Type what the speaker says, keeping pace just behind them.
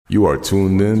You are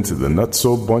tuned in to the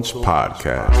Nutso Bunch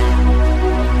podcast.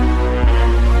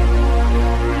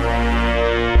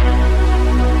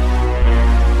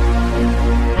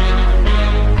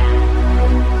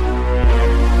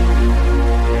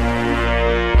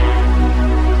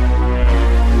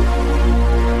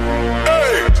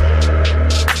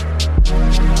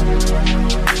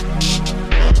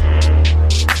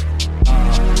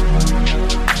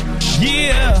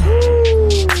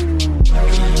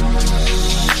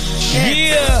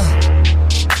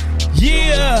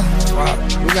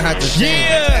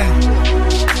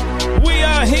 Yeah, we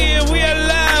are here, we are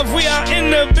live, we are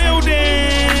in the building.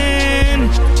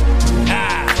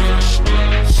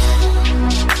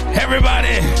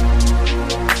 Everybody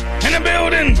in the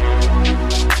building,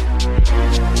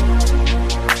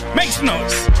 make some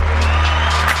noise.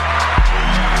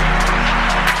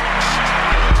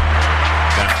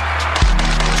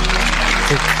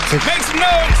 Make some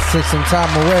noise. Took some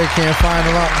time away. Can't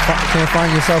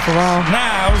find yourself around. Nah,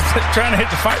 I was trying to hit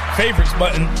the favorites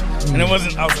button, and it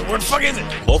wasn't. I was like, "Where the fuck is it?"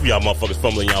 Both of y'all motherfuckers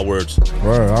fumbling y'all words.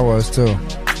 Word, I was too.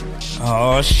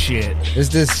 Oh shit! Is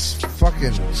this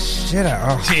fucking shit?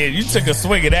 Yeah, you took a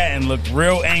swig of that and looked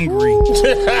real angry.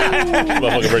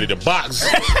 Motherfucker ready to box.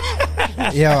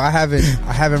 Yo, I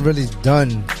haven't really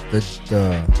done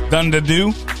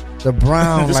the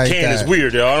brown this like can that. is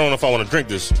weird, yo. I don't know if I want to drink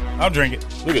this. I'll drink it.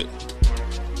 Look at it.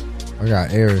 I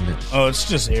got air in it. Oh, it's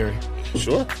just airy.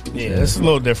 Sure? Yeah, it's a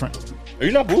little different. Are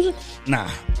you not boozing? Nah.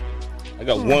 I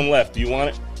got one left. Do you want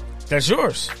it? That's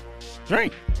yours.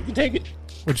 Drink. You can take it.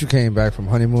 What, you came back from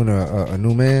honeymoon a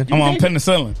new man? I'm on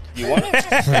penicillin. You want it?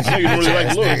 I know you don't really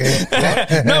like Louis.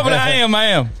 No, but I am.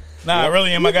 Nah, I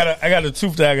really am. I got a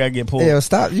tooth that I got to get pulled. Yo,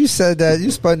 stop. You said that. You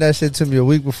spun that shit to me a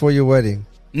week before your wedding.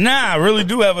 Nah, I really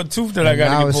do have a tooth that I got to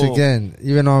get pulled. Now it's again.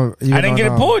 I didn't get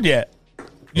it pulled yet.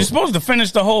 You're supposed to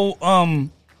finish the whole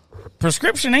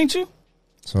prescription, ain't you?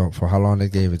 So for how long they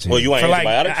gave it to you? Well, you want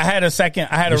antibiotics? I had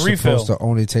a You're refill. supposed to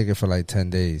only take it for like 10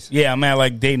 days. Yeah, I'm at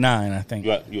like day 9, I think.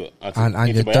 On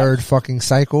your third fucking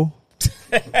cycle?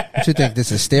 What you think?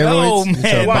 This is steroids? No,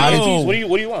 man. What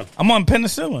do you want? I'm on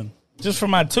penicillin just for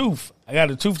my tooth. I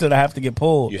got a tooth that I have to get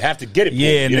pulled. You have to get it pulled.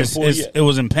 Yeah, and it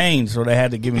was in pain, so they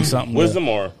had to give me something. Wisdom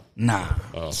or? Nah.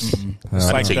 It's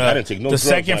like I didn't take no the drugs.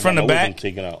 second from the back.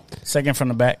 Taken out. Second from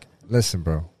the back. Listen,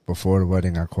 bro. Before the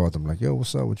wedding, I called them like, "Yo,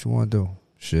 what's up? What you want to do?"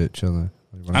 Shit, chilling.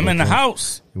 I'm in the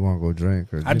house. You want to go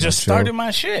drink? Or, I just started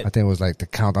my shit. I think it was like the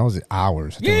count. I was at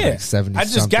hours. I think yeah, it was like 70 I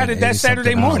just got it that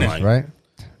Saturday morning, right?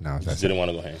 No, just didn't want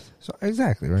to go hang. So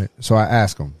exactly right. So I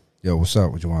asked him, "Yo, what's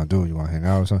up? What you want to do? You want to hang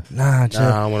out or something?" Nah,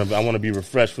 I want to be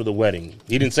refreshed for the wedding.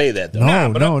 He didn't say that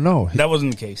though. No. That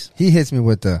wasn't the case. He hits me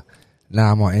with the,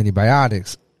 I'm on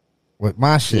antibiotics with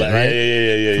my shit, right?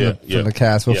 Yeah. From the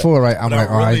cast before, right? I'm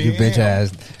like, all right, you bitch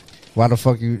ass. Why the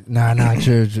fuck you? Nah,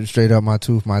 straight up my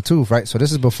tooth, right? So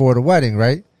this is before the wedding,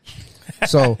 right?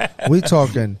 So we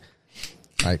talking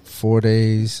like 5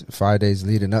 days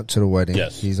leading up to the wedding.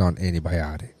 Yes. He's on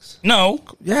antibiotics. No.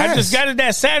 Yes. I just got it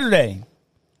that Saturday.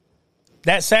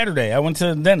 I went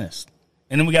to the dentist.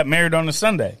 And then we got married on the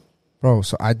Sunday. Bro,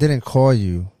 so I didn't call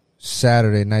you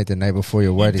Saturday night, the night before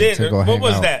your wedding, to go hang out.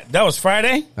 What was that? That was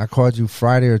Friday? I called you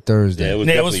Friday or Thursday. Yeah,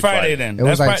 it was Friday then. It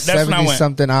was like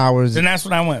 70-something hours. Then that's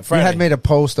when I went, Friday. You had made a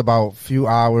post about a few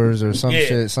hours or some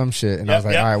shit. And I was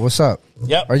like, all right, what's up?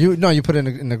 Yep. You put it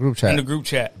in the group chat. In the group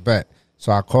chat. Bet.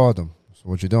 So I called him. So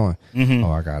what you doing? Mm-hmm.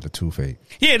 Oh, I got a toothache.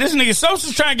 Yeah, this nigga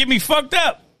Sosa's trying to get me fucked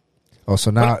up. Oh, so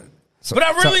now... But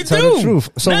I really do. Tell the truth.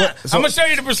 So, I'm going to show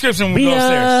you the prescription when we go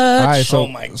upstairs. All right, so, oh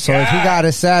my God. So if he got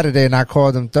it Saturday and I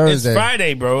called him Thursday. It's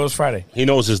Friday, bro. It was Friday. He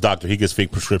knows his doctor. He gets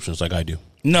fake prescriptions like I do.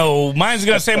 No, mine's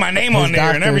going to say my name on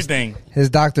there and everything. His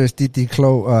doctor is Titi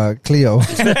Cleo.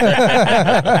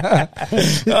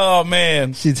 Oh,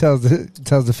 man. She tells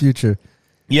the future.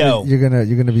 Yo, you're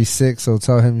gonna be sick, so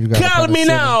tell him you got. Call me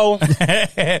now.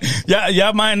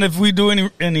 Y'all mind if we do any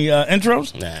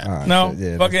intros? Nah. No,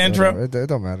 yeah, fucking intro. It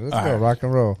don't matter. Let's go rock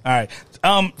and roll. All right,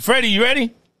 Freddie, you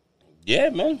ready? Yeah,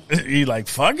 man. He like,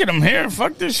 fuck it, I'm here.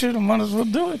 Fuck this shit. I might as well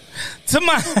do it. To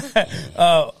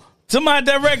my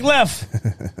direct left,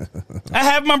 I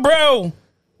have my bro.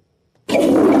 Fred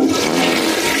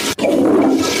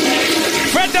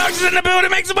Dogs is in the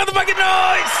building. Make some motherfucking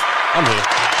noise. I'm here.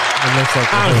 It looks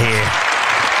like I'm here.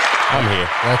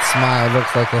 That smile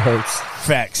looks like it hurts.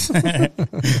 Facts.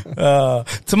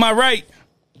 To my right,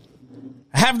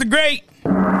 I have the great.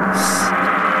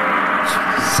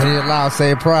 Say it loud,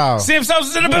 say it proud. Sam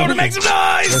Sosa's in the building. Make some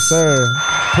noise. Yes, sir.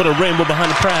 Put a rainbow behind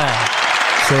the pride.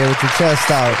 Say it with your chest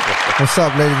out. What's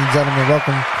up, ladies and gentlemen?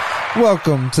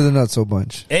 Welcome to the Nutso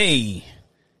Bunch. Hey,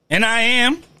 and I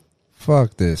am.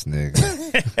 Fuck this nigga.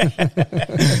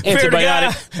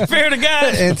 Antibiotic. Fear to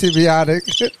God.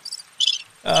 Antibiotic.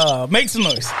 Make some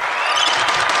noise.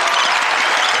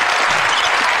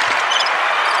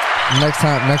 Next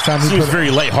time he Seems put,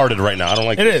 very lighthearted right now. I don't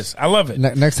like It is. I love it.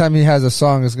 next time he has a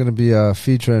song, it's gonna be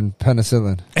featuring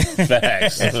penicillin.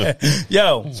 facts.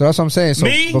 Yo. So that's what I'm saying. So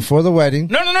Me? before the wedding,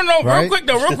 No. Right? Real quick,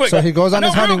 though. Real quick. So he goes on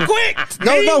his honeymoon. Real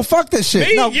quick. no, fuck that shit.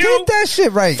 Me, No, you- get that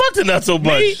shit right. Fuck the not so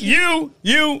much. Me, you,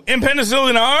 and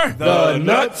penicillin are The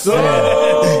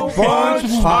Nutso Bunch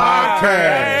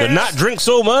Podcast. To not drink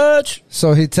so much.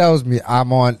 So he tells me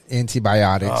I'm on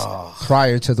antibiotics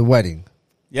prior to the wedding.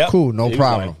 Yep. Cool, no Yeah, he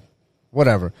problem. fine.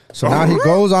 Whatever. So now he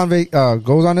goes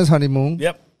on his honeymoon.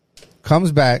 Yep.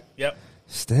 Comes back. Yep.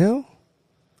 Still,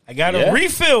 I got Yeah. a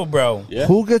refill, bro. Yeah.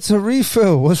 who gets a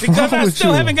refill? What's Because wrong I with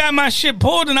still you? haven't got my shit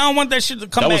pulled, and I don't want that shit to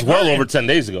come That back. was well hurting. over 10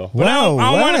 days ago. But I don't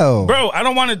want Wow. it, bro. I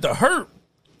don't want it to hurt.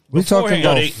 We talking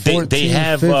about beforehand. Yo, 14, they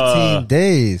have, 15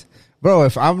 days, bro.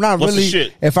 If I'm not What's the really,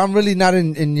 shit? if I'm really not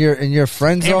in your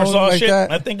friend zone Aerosol like shit. that,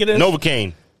 I think it is.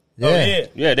 Novocaine. yeah, Oh, yeah.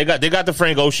 Yeah, they got the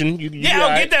Frank Ocean. Yeah,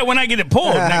 I'll get that when I get it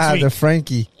pulled next week. the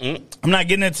Frankie. I'm not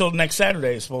getting it till next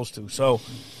Saturday. It's supposed to. So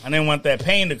I didn't want that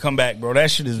pain to come back, bro.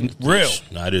 That shit is real.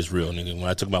 Nah, it is real, nigga. When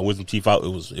I took my wisdom teeth out,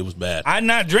 it was bad. I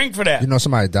not drink for that. You know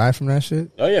somebody died from that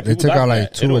shit. Oh, yeah, they people took die out from like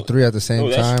that. 2 or 3 at the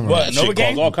same time. What? That shit Novocaine?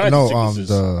 causes all kinds No, of sicknesses.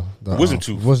 the wisdom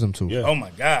tooth. wisdom tooth. Yeah. Oh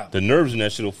my god. The nerves in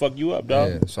that shit will fuck you up, dog.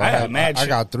 Yeah, so I I, had had, mad I shit.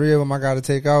 got 3 of them. I got to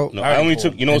take out. No, All I right, only cool.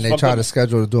 took. You know and what's they fucked tried up? to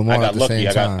schedule to do them all I at got the lucky.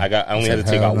 same time. I only had to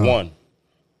said, take hell out no. one.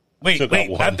 Wait. Took out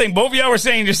one. I think both of y'all were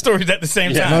saying your stories at the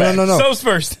same Yeah. time. No. So's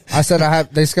first. I said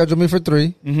they scheduled me for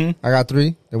 3. Mm-hmm. I got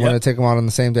 3. They wanted Yep. to take them out on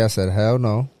the same day. I said, hell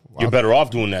no. You're better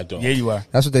off doing that though. Yeah, you are.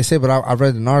 That's what they say, but I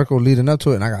read an article leading up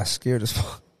to it, and I got scared as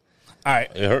fuck. All right.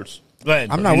 It hurts. Go ahead.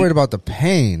 I'm not worried about the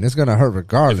pain. It's gonna hurt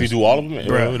regardless. If you do all of them,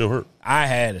 Bruh. it'll hurt. I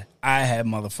had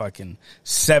motherfucking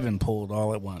 7 pulled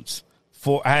all at once.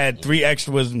 I had 3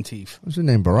 extra wisdom teeth. What's your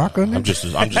name, Baraka? I'm just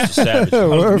a savage. I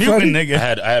Word, was muting, Freddie?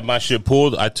 nigga. I had my shit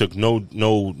pulled. I took no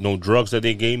drugs that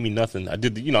they gave me. Nothing. I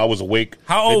did. I was awake.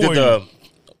 How They old did were you?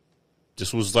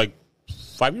 This was like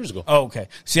 5 years ago. Oh, okay.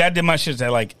 See, I did my shit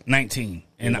at like 19,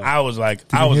 and Yeah. I was like,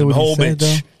 Did I you was hear a what he whole said,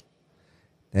 bitch. though?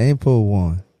 They ain't pulled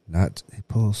 1. They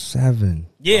pulled 7.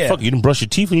 Yeah. Fuck, you didn't brush your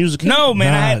teeth when you was a kid. No,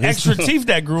 man, I Nah, had this- extra teeth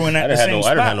that grew in I at the didn't have same no.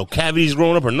 spot. I didn't have no cavities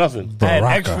growing up or nothing. I had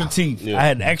Baraka. extra teeth. Yeah. I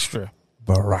had extra.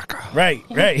 Baraka. Right.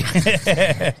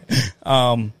 Yeah,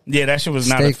 that shit was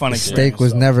not a fun experience. Steak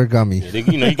was so. never gummy. He gave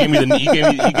me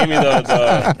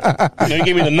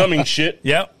the numbing shit.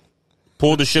 Yep.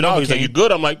 Pulled the shit out. He's like, Novocaine. "You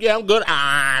good?" I'm like, "Yeah, I'm good."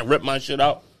 Ripped my shit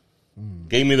out.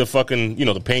 Gave me the fucking, the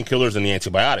painkillers and the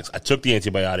antibiotics. I took the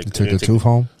antibiotics. You took the tooth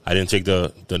home? I didn't take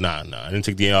the I didn't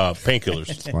take the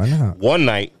painkillers. Why not? One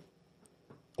night,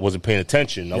 I wasn't paying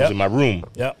attention. I was Yep. in my room.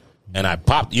 Yep. And I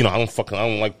popped, I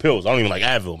don't like pills. I don't even like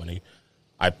Advil, man.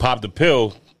 I popped the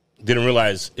pill, didn't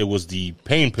realize it was the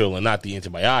pain pill and not the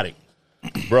antibiotic.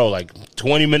 Bro, like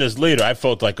 20 minutes later, I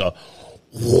felt like a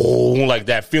whoa, like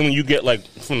that feeling you get like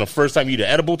from the first time you eat an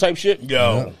edible type shit.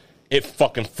 Yo. It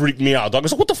fucking freaked me out, dog. I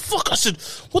said, what the fuck? I said,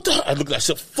 what the? I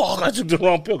said, fuck, I took the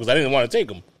wrong pill because I didn't want to take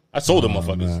them. I sold them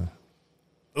motherfuckers. man.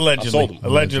 I sold Allegedly. them.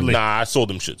 Allegedly. Nah, I sold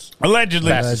them shits. Allegedly.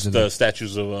 That's the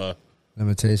statues of,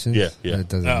 Limitations? Yeah. It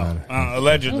doesn't No, matter.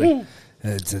 allegedly.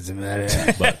 It doesn't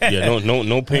matter. but yeah,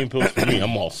 no pain pills for me.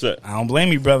 I'm all set. I don't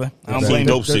blame you, brother. I don't Some blame you.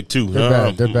 dope sick too.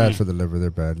 They're bad for the liver.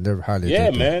 They're bad. They're highly Yeah,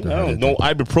 addictive. man. They're I highly don't know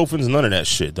addictive. ibuprofens, none of that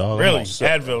shit, dog. I'm Really? all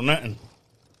set. Advil, nothing.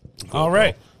 All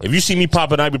right. If you see me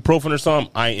popping ibuprofen or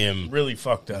something, I am Really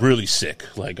fucked up. really sick.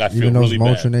 Like I feel Even those really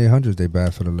Motrin bad. 800s, they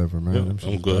bad for the liver, man. Them I'm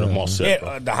shit's good. bad, I'm all man. set. Yeah,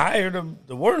 bro. the higher,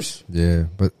 the worse. Yeah,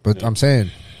 but I'm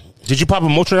saying, Did you pop a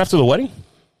Motrin after the wedding?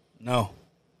 No.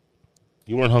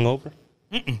 You weren't hungover?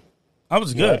 I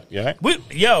was good. Yeah.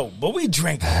 But we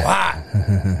drank a lot.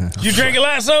 You drank a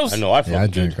lot, Sos? I know. I fucking I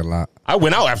did. drink a lot. I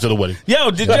went out after the wedding.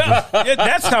 Yo, did y'all? Yeah,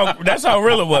 that's how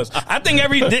real it was. I think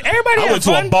everybody I had went to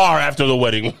fun. a bar after the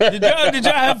wedding. Did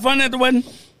y'all have fun at the wedding?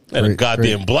 Had a Great,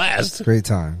 goddamn great. blast. Great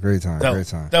time. Great time. Dope, Great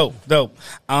time. dope.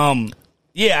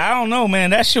 Yeah, I don't know,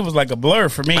 man. That shit was like a blur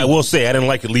for me. I will say I didn't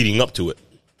like it leading up to it.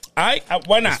 Why As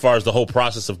not? far as the whole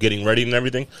process of getting ready and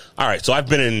everything. All right, so I've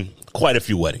been in quite a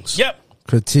few weddings. Yep.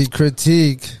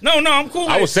 Critique. No, I'm cool.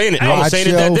 I was saying it. I Hey, was saying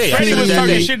it that day. I Freddie said it was that talking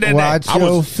day. shit that day. Watch I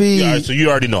your was, feet. yeah, so you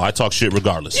already know I talk shit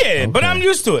regardless. Yeah, but I'm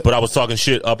used to it. But I was talking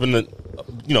shit up in the,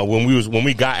 when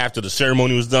we got after the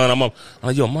ceremony was done. I'm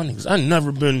like, yo, my niggas, I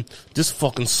never been this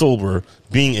fucking sober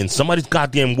being in somebody's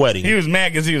goddamn wedding. He was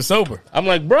mad because he was sober. I'm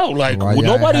like, bro, like Why y'all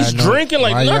nobody's ain't had no- drinking,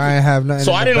 like why y'all nothing. ain't have nothing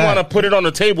So in I the didn't back? want to put it on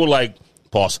the table, like,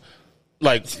 pause.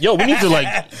 Like, yo, we need to like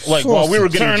while we were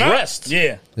getting Turn up. dressed.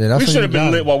 Yeah. that's We when should have you been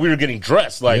got lit it. while we were getting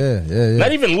dressed. Like, Yeah.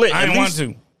 not even lit. I At didn't want least-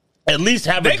 to. At least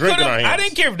have They a drink in our could've. hands. I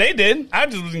didn't care if they did. I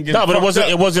just wasn't getting No, but it fucked wasn't.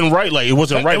 up. It wasn't right. Like, it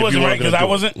wasn't right. It wasn't right because I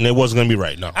wasn't. It wasn't going to be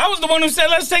right. No, I was the one who said,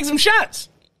 let's take some shots.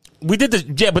 we did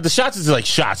the but the shots is like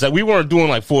shots. Like we weren't doing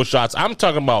like full shots. I'm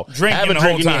talking about Drinking have a the drink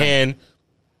whole in your time. hand,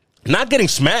 not getting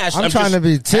smashed. I'm trying just to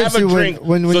be have a tipsy drink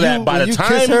when so that you, by when the you time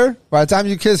kiss her. By the time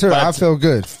you kiss her, By the I feel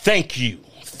good. Thank you.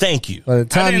 By the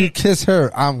time you didn't- kiss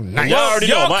her, I'm nice. Y'all already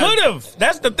know, Y'all my- could have.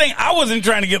 That's the thing. I wasn't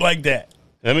trying to get like that.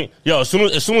 I mean, yo, as soon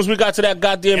as we got to that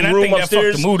goddamn And I room think that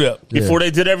upstairs, fucked the mood up. before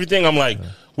they did everything, I'm like,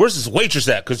 where's this waitress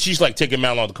at? Because she's like taking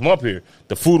mad long to come up here.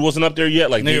 The food wasn't up there yet.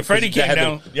 Like, Nigga, Freddie they came had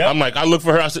down. to- Yep. I'm like, I look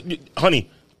for her. I said, honey,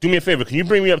 do me a favor. Can you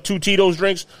bring me up 2 Tito's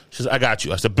drinks? She said, I got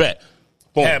you. I said, bet.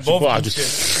 Boom. Had So, both I of them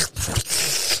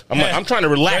just, I'm like, I'm trying to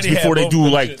relax Freddie had before they both do of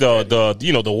them like shit,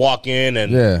 the walk in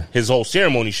and Yeah. his whole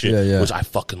ceremony shit, Yeah. which I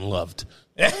fucking loved.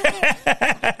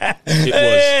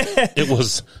 It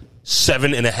was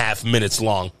 7.5 minutes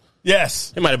long.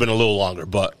 Yes. It might have been a little longer,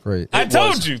 but Great. I it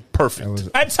told was you. perfect.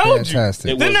 I told Fantastic.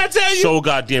 you. It Didn't I was tell you? so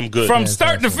goddamn good. From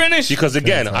start to Fantastic. finish? Because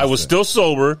again, I was still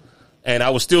sober and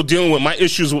I was still dealing with my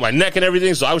issues with my neck and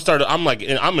everything. So I'm like,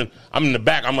 I'm in the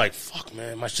back. I'm like, fuck,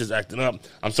 man, my shit's acting up.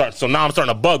 So now I'm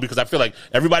starting to bug because I feel like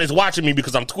everybody's watching me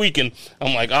because I'm tweaking.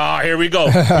 I'm like, here we go.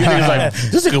 You niggas like,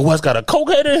 this nigga West got a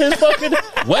cokehead in his fucking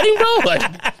wedding, bro. Like,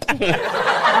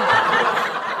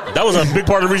 that was a big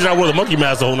part of the reason I wore the monkey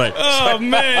mask the whole night. Oh,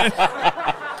 man.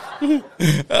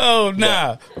 Oh,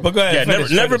 nah. But go ahead. Yeah,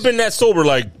 finish. never been that sober.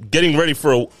 Like getting ready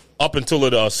for up until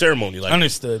the ceremony. Like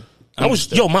Understood. I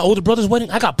was, my older brother's wedding.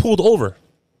 I got pulled over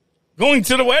Going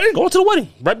to the wedding? going to the wedding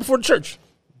right before the church.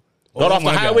 Got off the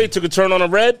my highway, God. took a turn on a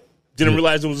red. Didn't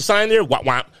realize there was a sign there. Whop,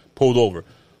 whop, pulled over.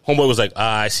 Homeboy was like,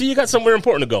 I see you got somewhere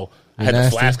important to go. I had the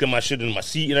Nasty. flask and my shit in my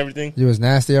seat and everything. You was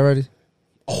nasty already?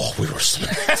 Oh, we were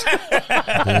smacked.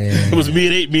 Damn. It was me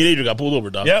and Adrian got pulled over,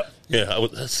 dog. Yep. Yeah, I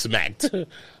was smacked.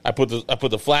 I put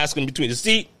the flask in between the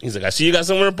seat. He's like, I see you got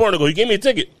somewhere important to go. He gave me a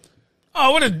ticket.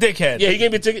 Oh, what a dickhead. Yeah, he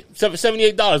gave me a ticket,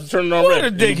 $78 to turn it on What red. a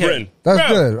in dickhead. Britain. That's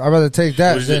Bro. good. I'd rather take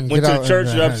that than Went get to out the church,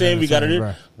 and- you know what I'm saying? We got it in.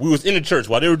 Right. We was in the church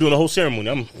while they were doing the whole ceremony.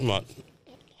 I'm like,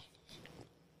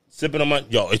 sipping on my,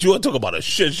 if you want to talk about a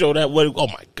shit show that wedding, oh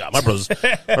my God, my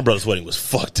brother's wedding was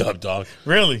fucked up, dog.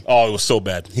 Really? Oh, it was so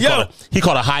bad. He Yo.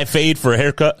 caught a high fade for a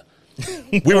haircut.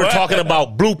 We were What? talking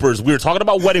about bloopers. We were talking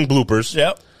about wedding bloopers.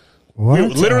 Yep. What? We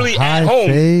were literally A high at home.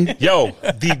 fade? Yo,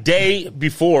 the day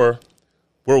before,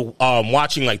 we're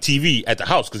watching like TV at the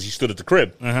house because he stood at the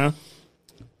crib. Uh-huh.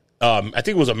 I think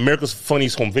it was America's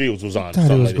Funniest Home Videos was on. thought it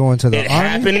something was like going to the It army.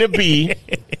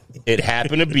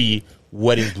 happened to be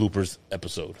wedding bloopers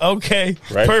episode, Okay.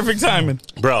 Right? Perfect timing.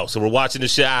 bro. So we're watching the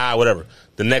shit. Whatever.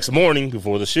 The next morning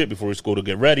before we go to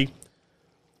get ready,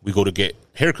 we go to get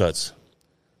haircuts.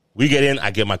 We get in.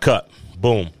 I get my cut.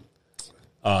 Boom.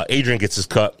 Adrian gets his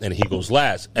cut and he goes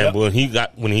last. And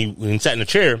Yep. when he sat in the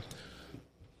chair,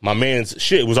 my man's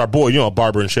shit. It was our boy, a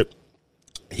barber and shit.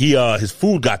 He his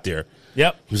food got there.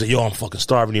 Yep. He was like, "Yo, I'm fucking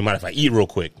starving. Do you mind if I eat real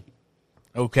quick?"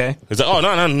 Okay. He's like, "Oh,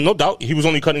 no doubt." He was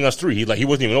only cutting us 3. He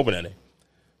wasn't even open that day.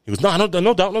 He was,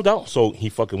 no doubt. So he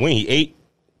fucking went. He ate,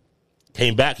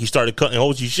 came back. He started cutting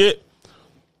Hosey shit.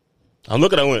 I'm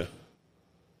looking. I went.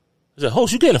 I said,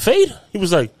 "Hose, you getting a fade?" He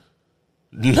was like,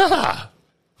 "Nah."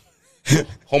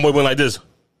 Homeboy went like this.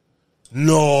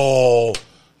 No,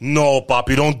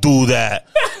 Papi, don't do that.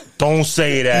 Don't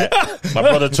say that. My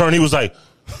brother turned. He was like,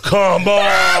 "Come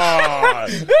on,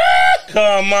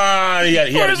 come on." He had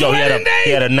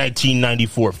a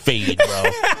 1994 fade, bro.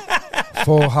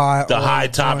 Full high. The high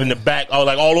top in the back,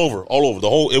 like all over. The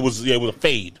whole. It was a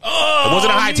fade. Oh, It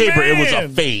wasn't a high taper. It was a man.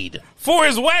 fade For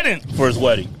his wedding. for his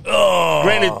wedding. Oh.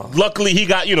 Granted, luckily he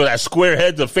got that square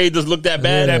head. The fade doesn't look that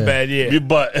bad. That bad, yeah.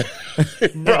 But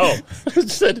bro, I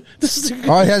said this is.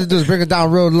 All you had to do is bring it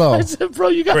down real low. I said, bro,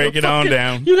 you got Break it on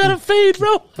down. You got a fade,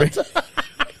 bro.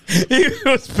 He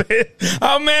was pissed.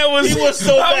 Our man was. He was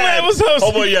so our bad. man was so.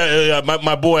 Oh boy, yeah.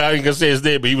 My boy, I ain't gonna say his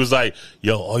name, but he was like,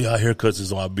 "Yo, all y'all haircuts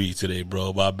is on me today,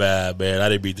 bro. My bad, man. I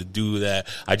didn't mean to do that.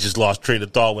 I just lost train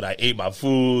of thought when I ate my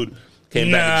food.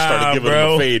 Came back and started giving him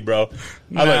a fade, bro.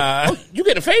 I was like, "Oh, you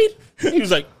getting a fade?" He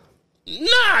was like,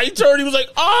 "Nah." He turned. He was like,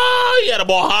 "Oh, he had him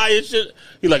all high and shit.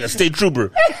 He like a state trooper."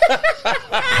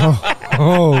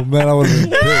 Oh man, I was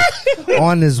pissed.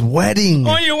 On his wedding.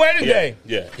 On your wedding day.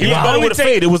 Yeah, he was better with a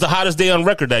fade. It was the hottest day on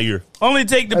record that year. Only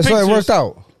take the That's pictures. why it worked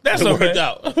out. That's It okay. worked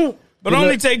out. But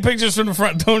only take pictures from the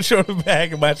front. Don't show the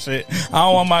back of my shit. I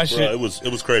don't want my Bro, shit. it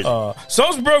was crazy.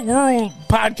 Soulsbrook rule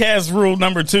podcast rule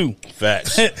number 2.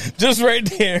 Facts. Just right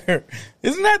there.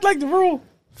 Isn't that like the rule?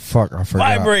 Fuck, I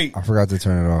forgot. Vibrate. I forgot to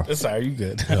turn it off. That's all right. You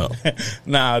good? Yeah.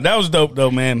 Nah, that was dope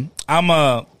though, man.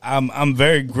 I'm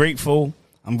very grateful.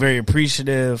 I'm very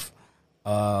appreciative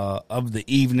of the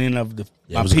evening of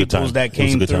my peoples that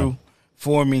came through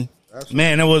for me.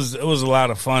 Man, it was a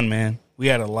lot of fun, man. We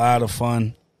had a lot of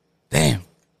fun. Damn,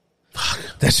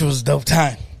 that shit was a dope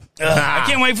time. I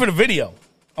can't wait for the video.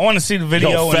 I want to see the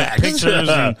video and the pictures.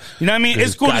 And, you know what I mean?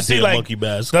 It's cool to see like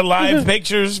the live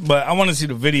pictures, but I want to see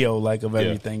the video like of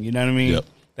everything. You know what I mean? Yep.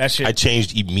 That shit. I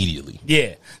changed immediately.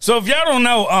 Yeah. So if y'all don't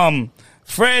know,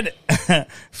 Fred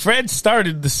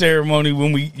started the ceremony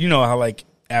when you know how like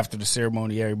after the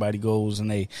ceremony everybody goes and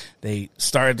they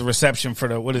start the reception for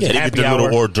the happy they get the hour.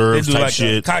 little hors d'oeuvres they do type like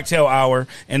shit. A cocktail hour,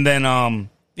 and then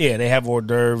they have hors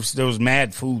d'oeuvres. There was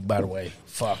mad food, by the way.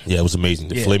 Fuck. Yeah, it was amazing.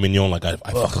 The filet mignon, like I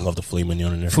fucking love the filet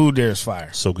mignon in there. Food there is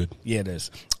fire. So good. Yeah, it is.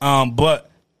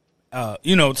 But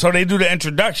you know, so they do the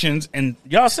introductions, and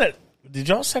did y'all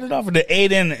set it off with the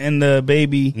Aiden and the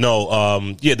baby? No,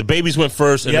 the babies went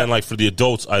first, and then like for the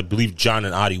adults, I believe John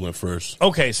and Adi went first.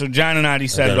 Okay, so John and Adi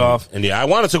set it off. And I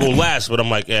wanted to go last, but I'm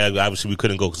like, obviously we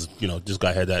couldn't go because this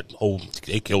guy had that whole.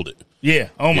 They killed it. Yeah.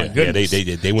 Oh my goodness.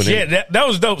 Yeah, they went in. Yeah, that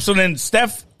was dope. So then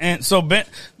Steph and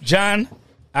John,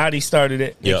 Adi started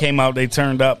it. They came out. They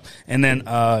turned up, and then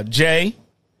Jay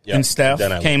and Steph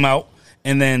came out,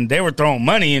 and then they were throwing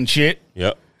money and shit.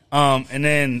 Yep. And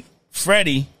then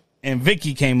Freddie and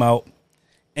Vicky came out,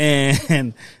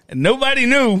 and nobody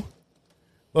knew,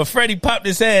 but Freddie popped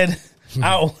his head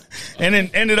out, and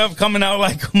then ended up coming out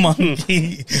like a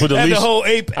monkey. With the leash, the whole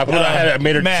ape. I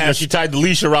made her. Mask. She tied the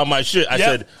leash around my shit.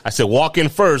 I said, walk in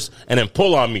first, and then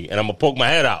pull on me, and I'm gonna poke my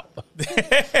head out.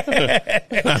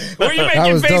 Were you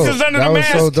making faces dope. under that the was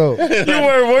mask? So dope. You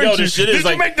were, weren't you? Shit Did you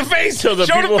like, make the face? Show the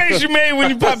face you made when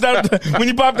you popped out. When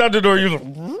you popped out the door,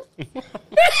 you.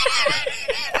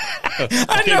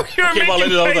 I know you were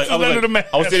making faces under the mask.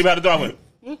 I was sitting by the door. I went.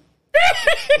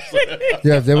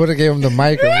 Yeah, if they would have gave him the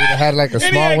mic, or we'd have had like a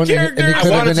small one, and he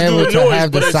could have been able to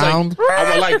have the sound.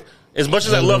 I would like. As much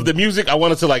as I love the music, I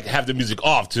wanted to like have the music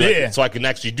off so I can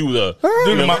actually do the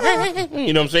you know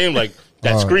what I'm saying, like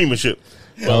that scream and shit.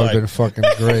 That would have been fucking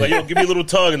great. Like, yo, give me a little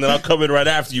tug and then I'll come in right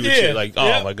after you and shit. Like,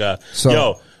 oh my god.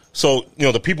 So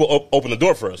the people open the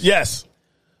door for us. Yes.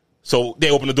 So they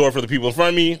open the door for the people in front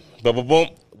of me. Boom, boom, boom.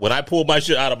 When I pulled my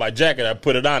shit out of my jacket, I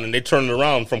put it on, and they turned it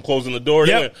around from closing the door.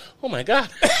 They went, "Oh my god!"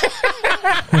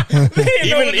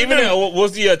 even what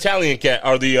was the Italian cat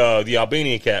or the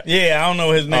Albanian cat? Yeah, I don't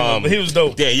know his name, but he was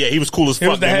dope. Yeah, he was cool as fuck. He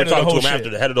was the head of the whole shit. After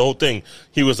the head of the whole thing.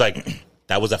 He was like,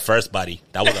 "That was a first, buddy.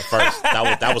 That was a first.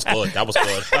 that was good. That was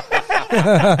good."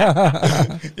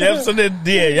 Yep. So then,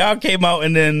 y'all came out,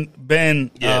 and then Ben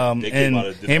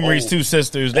and Emery's two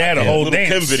sisters. They had a whole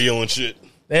dance Kim video and shit.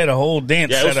 They had a whole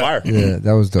dance. Yeah, it was fire. Yeah,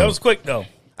 that was dope. That was quick though.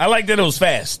 I like that it was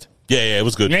fast. Yeah, it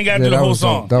was good. You ain't got to do the whole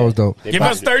song. That was dope. Give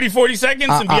us 30, 40 seconds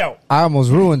and be out. I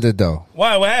almost ruined it though.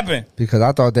 Why? What happened? Because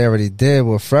I thought they already did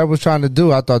what Fred was trying to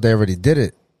do. I thought they already did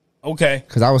it. Okay.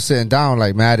 Because I was sitting down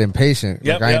like mad impatient.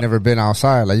 Like I ain't never been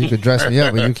outside. Like you could dress me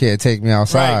up, but you can't take me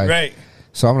outside. Right.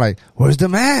 So I'm like, "Where's the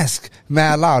mask?"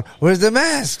 Mad loud. "Where's the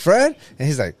mask, Fred?" And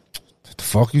he's like, "What the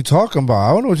fuck you talking about?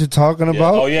 I don't know what you're talking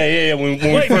about." Oh yeah. When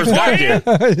we first got there,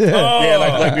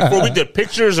 like before we did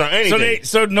pictures or anything.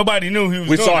 So nobody knew he was.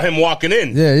 We saw him walking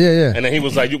in. Yeah. And then he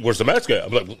was like, "Where's the mask at?"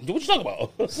 I'm like, "What you talking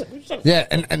about?" Yeah,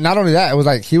 and not only that, it was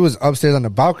like he was upstairs on the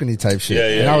balcony type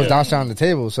shit, and I was downstairs on the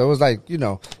table. So it was like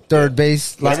third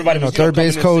base, third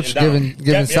base coach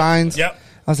giving signs. Yep.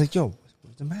 I was like, "Yo,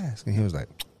 where's the mask?" And he was like,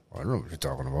 "I don't know what you're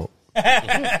talking about."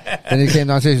 Then he came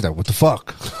downstairs. He's like, "What the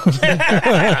fuck?"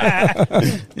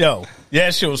 Yo,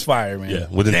 that shit was fire, man. Yeah,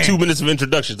 within 2 minutes of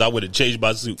introductions, I would have changed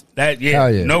my suit.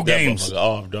 No games.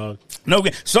 Off, dog. No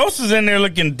game. Sosa's in there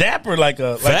looking dapper like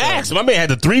a facts. My man had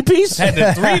the 3-piece. Had the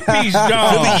 3-piece,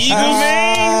 John. Philly Eagles,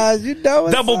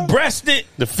 man. Double breasted.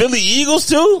 The Philly Eagles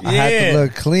too. I had to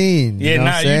look clean. You know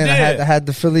what I'm saying? I had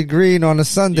the Philly green on a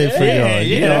Sunday for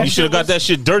y'all. You should have got that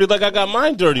shit dirty like I got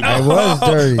mine dirty. I was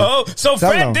dirty. So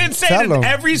Fred did say that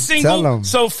every single.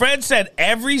 So Fred said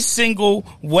every single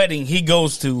wedding he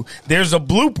goes to, there's a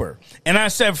blooper. And I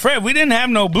said, Fred, we didn't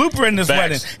have no blooper in this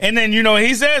wedding. And then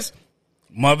he says,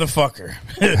 motherfucker.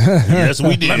 Yes,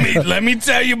 we did. Let me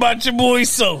tell you about your boy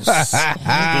Sos. So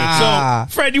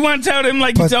Fred, you want to tell them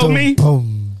like you told me?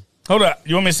 Hold up.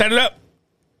 You want me to set it up?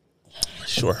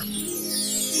 Sure.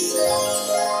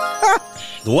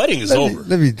 The wedding is over.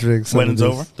 Let me drink some. Wedding's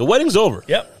over. The wedding's over.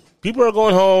 Yep. People are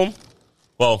going home.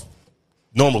 Well,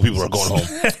 normal people are going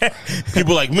home.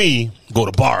 People like me go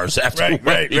to bars after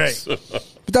weddings. Right.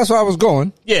 But that's where I was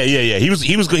going. Yeah. He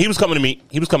was coming to me.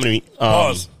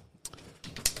 Pause.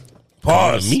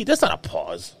 Pause. Me? That's not a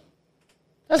pause.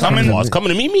 That's not a pause. Coming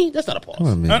to meet me? That's not a pause.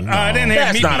 I didn't hear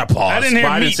That's meet not a pause. I didn't hear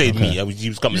I didn't say meet. me. He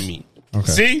was coming to me.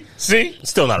 Okay. See?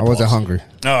 Still not a I pause. wasn't hungry.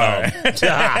 All right.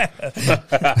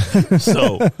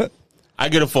 So I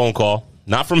get a phone call,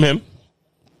 not from him,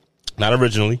 not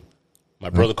originally. My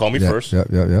brother called me first. Yep.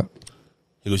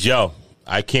 He goes, yo,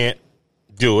 I can't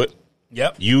do it.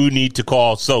 Yep. You need to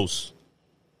call Sos.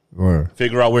 Word.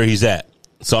 Figure out where he's at.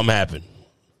 Something happened.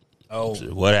 Oh.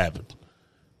 What happened?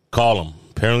 Call him.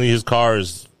 Apparently his car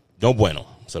is no bueno.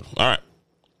 So, all right.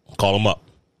 Call him up.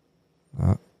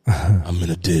 I'm in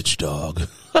a ditch, dog.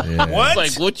 Yeah. What?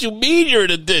 Like, what you mean you're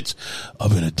in a ditch?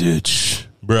 I'm in a ditch.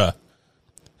 Bruh.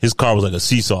 His car was like a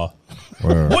seesaw.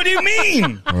 Word. What do you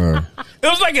mean? Word. It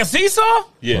was like a seesaw?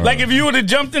 Yeah. Like if you would have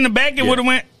jumped in the back, it would have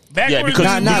went backwards? Yeah,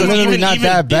 because literally not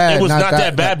that bad. It was not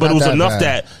that bad, but it was enough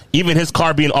bad. that even his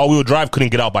car being all-wheel drive couldn't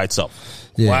get out by itself.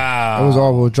 Yeah. Wow. It was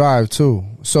all-wheel drive too.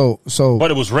 So.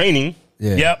 But it was raining.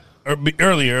 Yeah. Yep.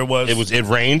 Earlier it was. It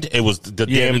rained. It was the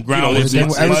damn the ground. Everything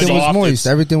was moist.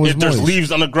 Everything was There's moist.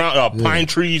 leaves on the ground, pine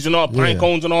trees and all, pine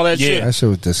cones and all that shit. That shit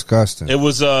was disgusting. It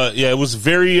was it was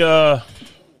very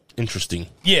interesting.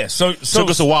 Yeah. So Took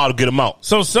us a while to get him out.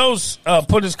 So Sos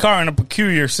put his car in a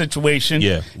peculiar situation.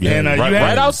 Yeah. And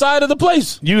right outside of the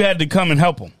place. You had to come and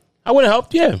help him. I would have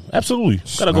helped. Yeah, absolutely.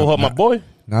 Gotta go help my boy.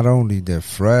 Not only did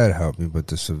Fred help me, but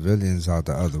the civilians out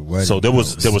the other wedding. So there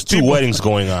was two weddings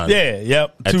going on. Yeah,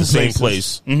 yep. At two the same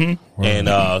places. place. Mm-hmm.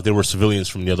 And there were civilians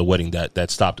from the other wedding that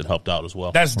stopped and helped out as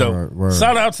well. That's dope. Word.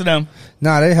 Shout out to them.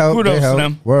 Nah, they helped. Kudos They to helped.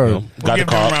 them. Word. You know, got the give them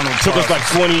car. a round of Took us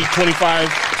applause. like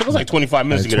 25. Took us like 25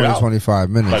 minutes Like to get it out. 25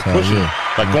 minutes. Like pushing,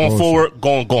 like going forward,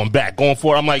 going back, going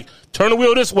forward. I'm like, turn the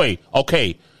wheel this way.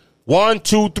 Okay, 1,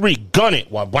 2, 3, gun it.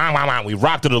 We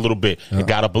rocked it a little bit. It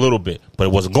got up a little bit, but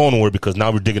it wasn't going nowhere because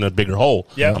now we're digging a bigger hole.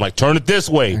 Yep. I'm like, turn it this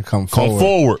way. And come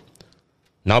forward.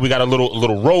 Now we got a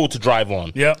little road to drive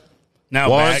on. Yep. Now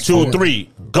 1, back 2, forward. 3,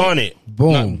 gun it.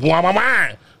 Boom.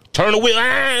 Turn the wheel.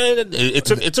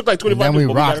 It took like 25 And then minutes.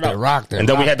 we but got rocked it. And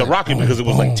then we had to rock it because it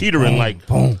was like teetering. Like,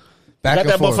 boom. Back got and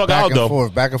that forth, motherfucker back out, and though.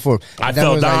 forth, back and forth. I And then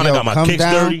fell it was down. like, I got my come kicks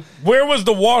down. dirty. Where was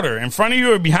the water? In front of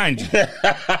you or behind you?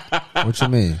 What you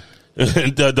mean?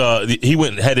 He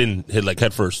went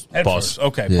head first. Head Pause. first.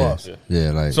 Okay, Yeah, pause.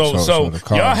 yeah. Like So the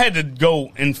car. y'all had to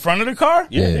go in front of the car?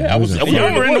 Yeah, I was. And And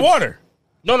y'all were in the water.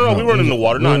 No, we weren't in the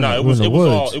water. No, it was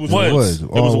all. It was woods. It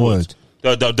was All woods.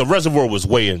 The reservoir was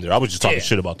way in there. I was just talking Yeah.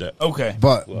 shit about that. Okay.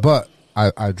 But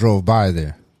I drove by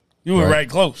there. You were Right. right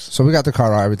close. So we got the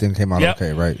car out. Everything came out Yep.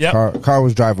 okay, right? Yep. Car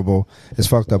was drivable. It's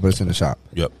fucked up, but it's in the shop.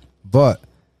 Yep. But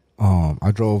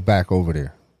I drove back over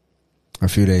there a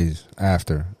few days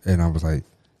after, and I was like,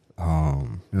 I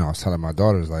was telling my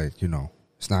daughters, like,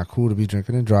 it's not cool to be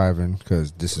drinking and driving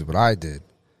because this is what I did.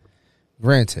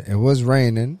 Granted, it was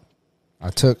raining.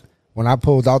 When I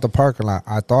pulled out the parking lot,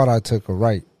 I thought I took a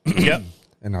right. Yep.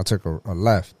 And I took a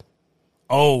left.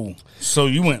 Oh, so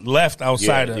you went left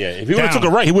outside of If he would have took a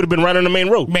right, he would have been right on the main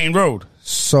road. main road.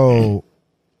 So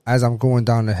as I'm going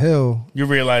down the hill, You're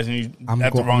realizing you I'm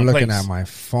at the wrong looking place. at my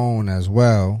phone as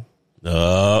well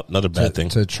Another bad thing.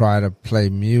 to try to play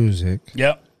music.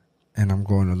 Yep. And I'm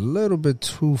going a little bit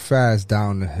too fast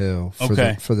down the hill for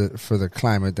Okay. the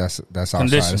climate that's outside.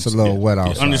 Conditions. It's a little wet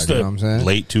outside. Understood. You know what I'm saying?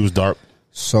 Late, too dark.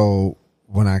 So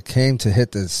when I came to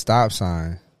hit the stop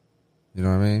sign, you know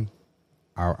what I mean?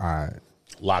 I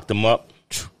Locked him up.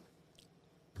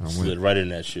 went, Slid right in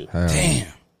that shit. Damn.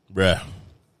 Bruh.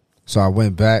 so I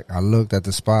went back. I looked at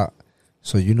the spot.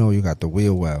 So you got the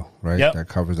wheel well, right? Yep. That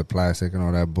covers the plastic and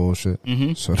all that bullshit.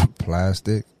 Mm-hmm. So the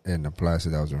plastic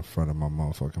that was in front of my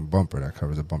motherfucking bumper that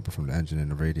covers the bumper from the engine and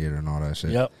the radiator and all that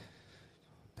shit. Yep.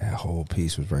 That whole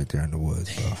piece was right there in the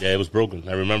woods, bro. Yeah, it was broken.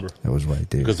 I remember. It was right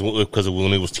there. Because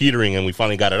when it was teetering and we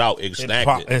finally got it out, it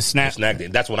snagged it. It snapped. It snagged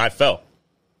it. That's when I fell.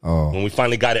 Oh, When we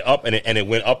finally got it up and it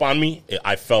went up on me,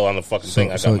 I fell on the fucking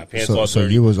thing. I got my pants all so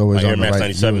dirty. you was always my on Air the Max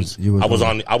right. 97s. You was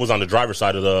I was on the driver's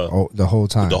side of the whole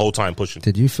time. the whole time pushing.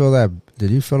 Did you feel that?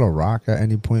 Did you feel a rock at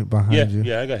any point behind you?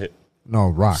 Yeah, I got hit. No,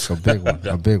 rock, a big one,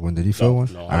 a big one. Did you feel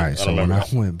one? no, All I right. don't So when remember I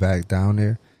that. went back down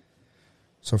there,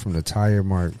 so from the tire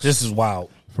marks, This is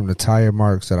wild.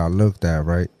 that I looked at,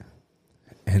 right,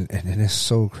 and it's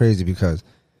so crazy because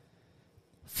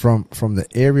from the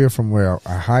area from where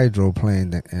I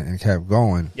hydroplaned and kept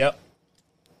going, Yep.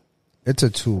 it's a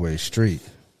 2-way street.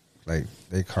 Like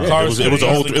they cars. Cars It was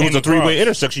could've easily a came 3-way across.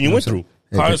 intersection you went through.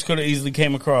 Cars could have easily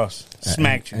came across,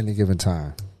 smacked you. Any given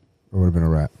time, it would have been a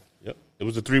wrap. Yep. It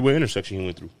was a 3-way intersection you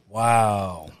went through.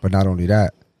 Wow. But not only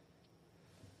that,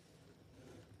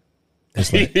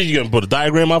 You gonna put a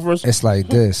diagram out for us? it's like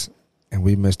this, and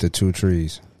we missed the 2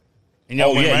 trees. And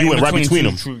y'all you went right between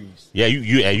them. Trees. Yeah,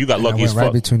 you got lucky as fuck.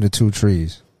 Right between the two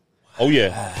trees. Oh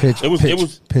yeah, it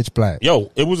was pitch black.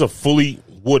 Yo, it was a fully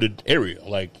wooded area.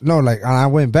 Like no, like I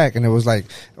went back and it was like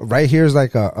right here is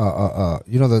like a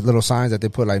you know the little signs that they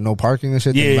put like no parking and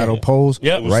shit. The metal poles.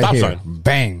 Yep. Right stop here, sign.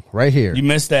 bang, right here. You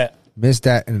missed that. Missed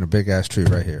that and a big ass tree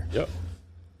right here. Yep.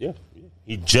 Yeah.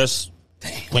 He just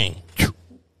wing. It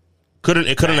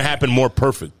couldn't have happened more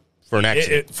perfect for an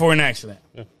accident. For an accident.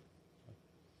 Yeah.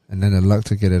 And then the luck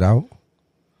to get it out.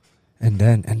 And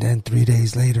then 3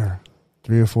 days later,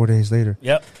 3 or 4 days later.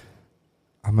 Yep.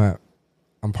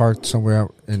 I'm parked somewhere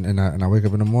out and I wake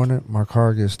up in the morning, my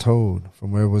car gets towed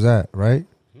from where it was at, right?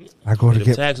 I go to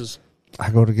get taxes. I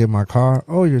go to get my car.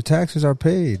 Oh, your taxes are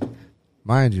paid.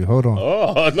 Mind you, hold on.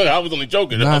 Oh, look, I was only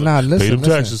joking. Nah, listen.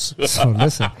 Taxes. So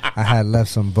listen, I had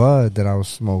left some bud that I was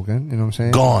smoking. You know what I'm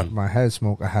saying? Gone. My head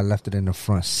smoke. I had left it in the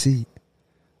front seat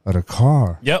of the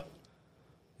car. Yep.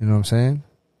 You know what I'm saying?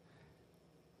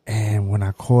 And when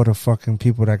I call the fucking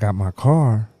people that got my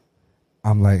car,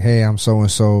 I'm like, hey, I'm so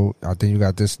and so. I think you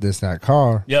got this, that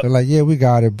car. Yep. They're like, yeah, we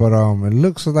got it, but it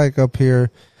looks like up here.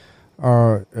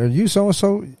 Are you so and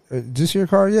so? This your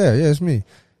car? Yeah, it's me.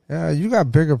 Yeah, you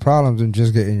got bigger problems than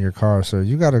just getting your car, sir.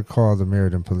 You got to call the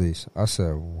Meriden police. I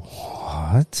said,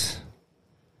 what?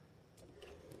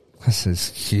 I said,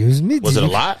 excuse me? Was it a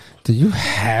lot? Do you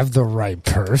have the right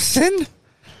person?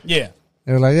 Yeah.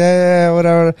 They were like, yeah,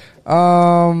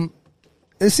 whatever.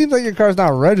 It seems like your car's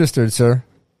not registered, sir.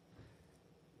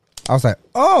 I was like,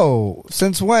 oh,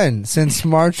 since when? Since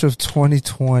March of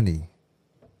 2020.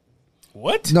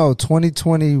 What? No,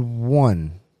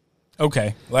 2021.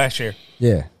 Okay, last year.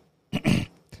 Yeah.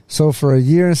 So for a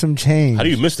year and some change. How do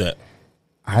you miss that?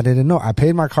 I didn't know. I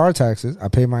paid my car taxes. I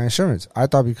paid my insurance. I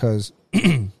thought because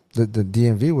the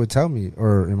DMV would tell me,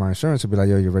 or in my insurance would be like,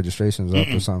 yo, your registration's up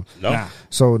or something. No. Nah.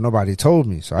 So nobody told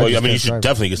me. So You should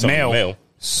definitely get something in the mail.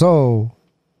 So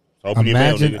Open your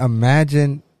mail, nigga.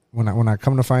 imagine when I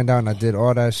come to find out and I did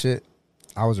all that shit,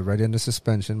 I was already under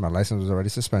suspension. My license was already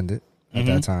suspended at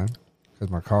that time because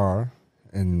my car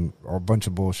and a bunch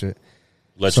of bullshit.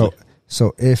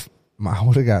 So if I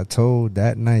would have got told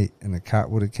that night and the cop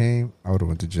would have came, I would have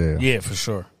went to jail. Yeah, for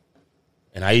sure.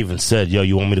 And I even said, yo,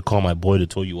 you want me to call my boy to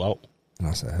tow you out? And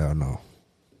I said, hell no.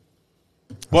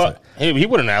 But he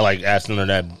wouldn't have like asking her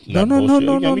that. No.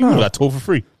 He got towed for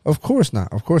free. Of course not.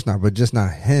 But just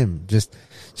not him. Just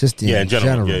in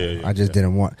general. Yeah. I just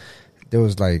didn't want. There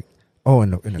was like, in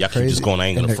the Y'all crazy, keep just going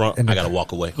angle in the front. I gotta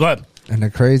walk away. Go ahead. And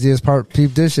the craziest part,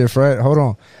 peep this shit, Fred. Hold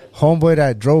on. Homeboy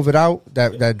that drove it out,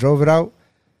 that drove it out,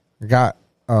 got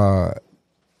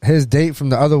his date from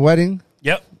the other wedding.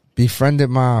 Yep. Befriended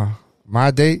my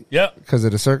date. Yep. Because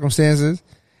of the circumstances.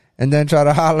 And then try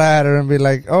to holler at her and be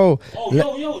like, yo.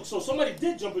 So somebody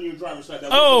did jump in your driver's side.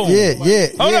 Yeah.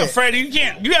 Hold up, Freddie. You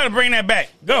can't. You got to bring that back.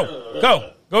 Go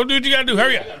do what you got to do.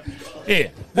 Hurry up. Yeah.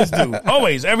 This dude.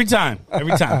 Always. Every time.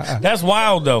 That's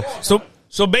wild, though.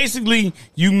 So basically,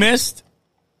 you missed.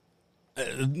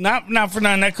 Not for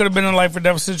nothing. That could have been a life or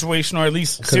death situation, or at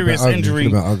least serious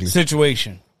injury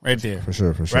situation, right there. For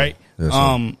sure. Right.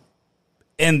 Yes,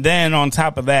 and then on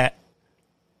top of that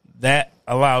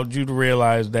allowed you to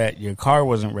realize that your car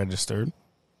wasn't registered.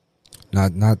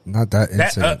 Not that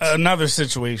incident. Another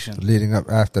situation leading up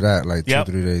after that, like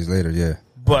 2-3 days later. Yeah.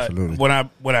 But absolutely.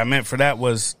 what I meant for that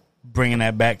was bringing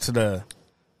that back to the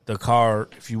car.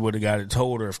 If you would have got it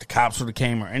towed, or if the cops would have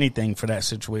came, or anything for that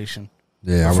situation.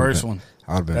 Yeah, the first one.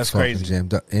 I would have been That's fucking crazy.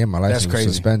 jammed up, and my license was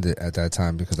suspended at that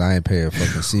time because I ain't pay a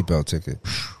fucking seatbelt ticket.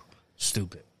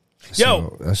 Stupid.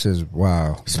 So that's just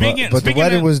wow. But the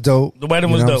wedding was dope. The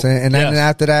wedding was dope. What I'm saying? And then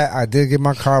after that, I did get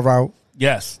my car out.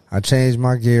 Yes. I changed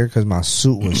my gear because my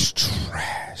suit was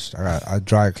trashed. I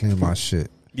dry cleaned my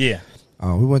shit. Yeah.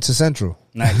 We went to Central.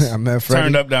 Nice. I met Freddie.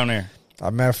 Turned up down there.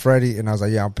 I met Freddie, and I was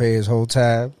like, yeah, I'll pay his whole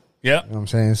tab. Yep. You know what I'm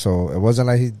saying? So it wasn't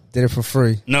like he did it for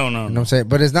free. No. You know what I'm saying?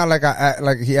 But it's not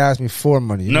like he asked me for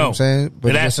money. You know what I'm saying?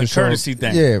 But that's a courtesy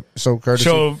thing. Yeah, so courtesy.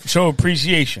 Show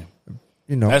appreciation.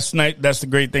 You know, that's the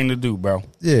great thing to do, bro.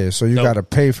 Yeah, so you got to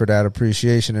pay for that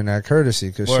appreciation and that courtesy.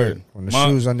 Because when the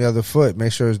shoe's on the other foot,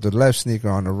 make sure it's the left sneaker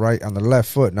on the left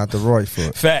foot, not the right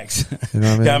foot. Facts. You know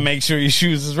what I mean? Gotta make sure your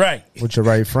shoes is right with your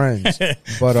right friends.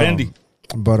 But Fendi.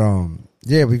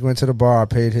 Yeah, we went to the bar. I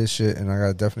paid his shit, and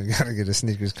I definitely got to get his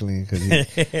sneakers clean because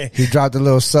he dropped a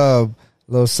little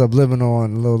subliminal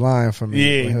on a little line for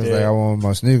me. Yeah, he was like, I want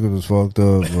my sneakers was fucked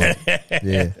up. Bro.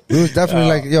 Yeah, we was definitely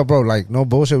like, yo, bro, like no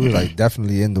bullshit. We was like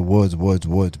definitely in the woods,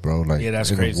 bro. Like, yeah, that's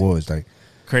in crazy. The woods, like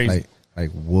crazy, like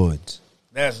woods.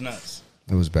 That's nuts.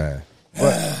 It was bad.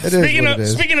 But speaking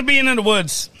of being in the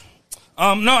woods,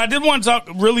 no, I did want to talk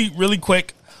really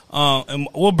quick and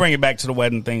we'll bring it back to the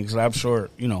wedding thing because I'm sure,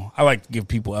 I like to give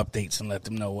people updates and let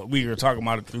them know what we were talking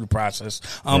about it through the process.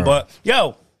 Right. But,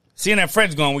 seeing that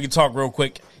Fred's going, we can talk real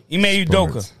quick. Ime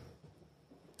Udoka.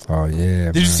 Oh,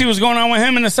 yeah, Did you see what's going on with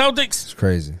him and the Celtics? It's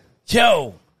crazy.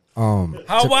 Yo.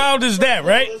 How wild is that,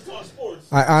 right?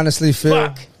 I honestly feel...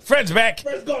 Fuck. Fred's back.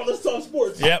 Fred's gone. Let's talk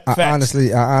sports. Yep, I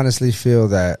honestly feel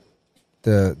that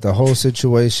the whole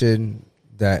situation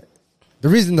the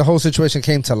reason the whole situation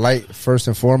came to light first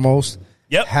and foremost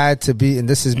had to be, and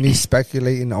this is me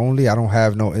speculating only. I don't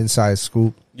have no inside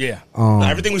scoop. Yeah.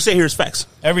 Everything we say here is facts.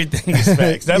 Everything is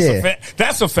facts. That's a fact.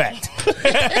 That's a fact.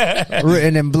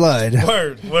 Written in blood.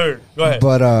 Word. Go ahead.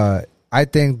 But I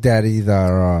think that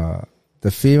either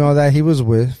the female that he was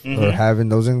with or having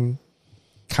those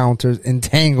encounters,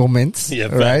 entanglements,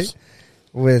 right?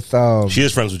 With she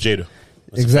is friends with Jada.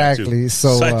 That's exactly.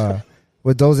 So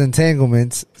with those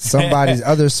entanglements, somebody's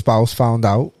other spouse found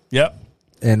out. Yep.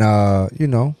 And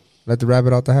let the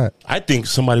rabbit out the hat. I think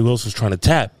somebody else was trying to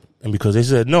tap, and because they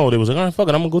said no, they was like, all right, fuck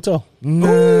it, I'm gonna go tell.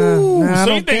 Nah,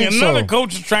 so you think another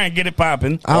coach is trying to get it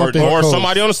popping, or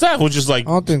somebody on the staff was just like,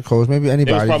 I don't think coach, maybe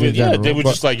anybody. They were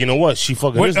just like, you know what, she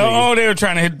fucking. This nigga. They were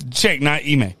trying to hit the check, not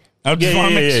Ime. I just want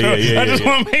to make sure. I just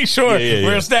want to make sure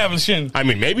we're establishing. I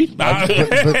mean, maybe. We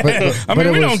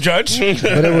don't judge.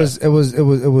 But it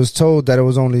was told that it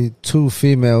was only 2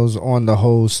 females on the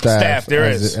whole staff. There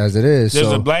as is it is.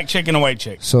 There's a black chick and a white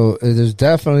chick. So there's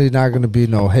definitely not going to be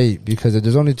no hate because if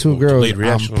there's only 2 girls,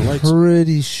 I'm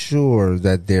pretty sure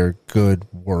that they're good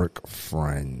work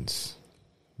friends.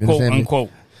 You quote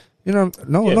unquote.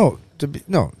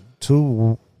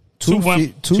 Two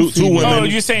women. Oh,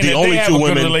 you're saying that they have a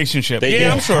good relationship?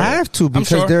 I'm sure. They have to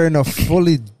because they're in a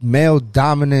fully male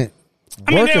dominant work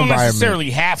environment. They don't necessarily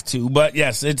have to, but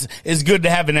yes, it's good to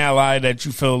have an ally that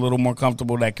you feel a little more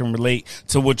comfortable that can relate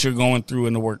to what you're going through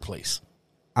in the workplace.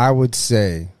 I would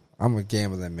say I'm a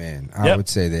gambling man. I would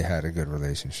say they had a good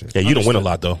relationship. Yeah, you don't win a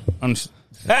lot though. Not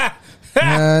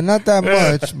that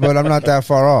much, but I'm not that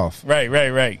far off.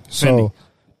 Right. So.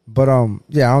 But I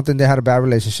don't think they had a bad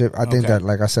relationship. I think that,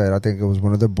 like I said, I think it was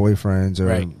one of their boyfriends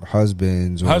or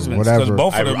husbands or whatever.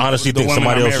 Both I honestly think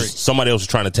somebody else was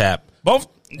trying to tap. Both,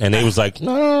 and they was like,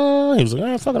 no. He was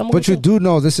like, fuck it. But you do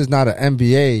know this is not an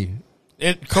NBA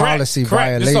policy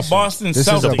violation. This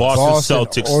is a Boston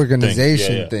Celtics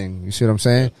organization thing. You see what I'm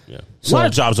saying? Yeah. So, a lot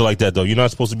of jobs are like that, though. You're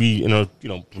not supposed to be in a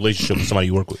relationship with somebody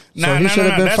you work with. No.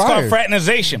 That's called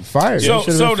fraternization. Fired. So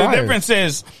the difference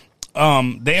is.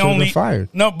 They only fired.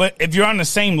 No, but if you're on the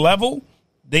same level,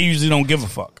 they usually don't give a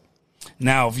fuck.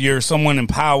 Now, if you're someone in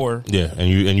power, and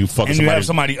you have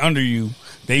somebody under you,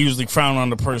 they usually frown on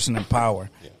the person in power,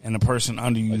 and the person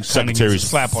under you like kind of gets a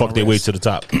slap fuck their way to the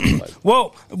top.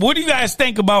 Well, what do you guys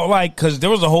think about because there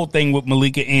was a whole thing with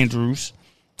Malika Andrews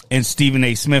and Stephen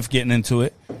A. Smith getting into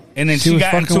it, and then she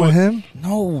got into it with him.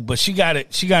 No, but she got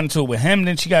into it with him.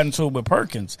 Then she got into it with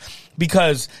Perkins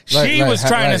because she was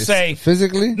trying to say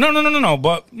physically. No.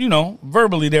 But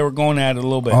verbally they were going at it a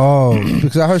little bit. Oh,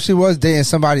 because I heard she was dating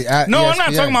somebody. No, ESPN. I'm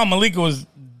not talking about Malika was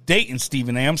dating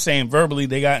Stephen A. I'm saying verbally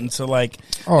they got into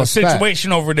a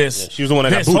situation over this. Yeah, she was the one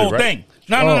that got booted, whole right? thing.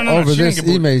 No. Over this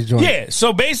image joint. Yeah.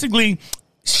 So basically,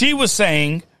 she was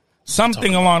saying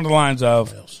something along the lines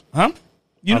of, huh?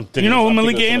 You know who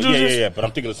Malika Andrews is? Yeah, but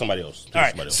I'm thinking of somebody else. All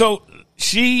right, so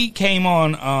she came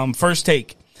on First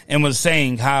Take and was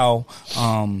saying how,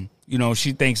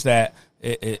 she thinks that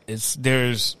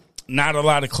there's not a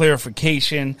lot of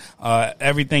clarification.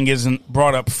 Everything isn't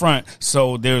brought up front,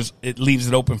 so it leaves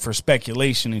it open for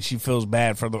speculation, and she feels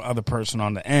bad for the other person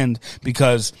on the end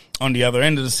because on the other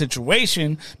end of the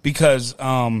situation, because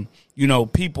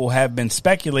people have been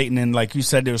speculating, and like you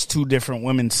said, there's 2 different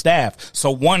women staff.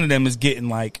 So one of them is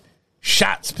getting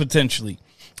shots potentially.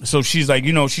 So she's like,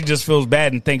 she just feels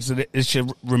bad and thinks that it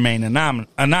should remain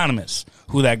anonymous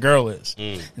who that girl is.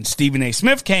 And Stephen A.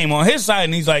 Smith came on his side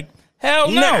and he's like,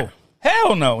 hell no.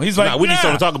 Hell no. He's like, we need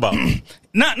something to talk about.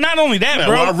 Not only that,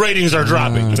 bro. Our ratings are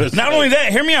dropping. Not only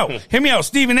that, hear me out.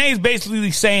 Stephen A. is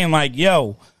basically saying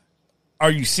yo, are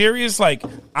you serious?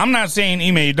 I'm not saying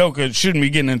Ime Udoka shouldn't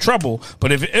be getting in trouble,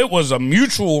 but if it was a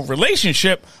mutual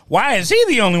relationship, why is he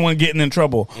the only one getting in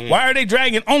trouble? Why are they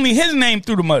dragging only his name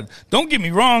through the mud? Don't get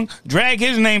me wrong, drag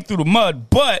his name through the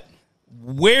mud, but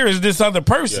where is this other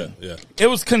person? Yeah. It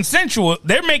was consensual.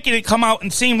 They're making it come out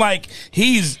and seem like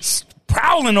he's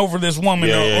prowling over this woman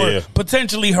or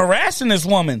potentially harassing this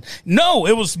woman. No,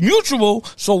 it was mutual.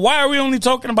 So why are we only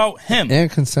talking about him?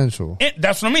 And consensual.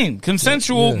 That's what I mean.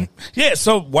 Consensual. Yeah.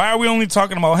 So why are we only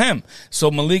talking about him? So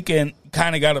Malika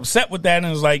kind of got upset with that and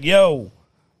was like, yo,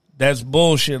 that's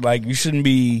bullshit. You shouldn't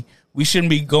be we shouldn't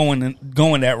be going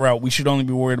that route. We should only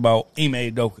be worried about Ime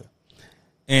Udoka.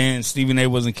 And Stephen A.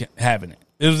 wasn't having it.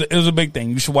 It was a big thing.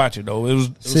 You should watch it though. It was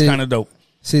kind of dope.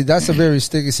 See, that's a very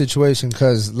sticky situation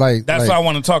because that's what I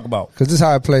want to talk about. Because this is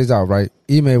how it plays out, right?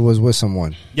 Ime was with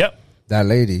someone. Yep. That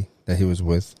lady that he was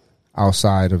with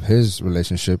outside of his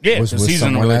relationship was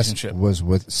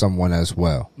with someone as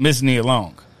well. Miss Nia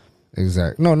Long.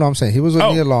 Exactly. No, I'm saying he was with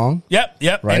Nia Long.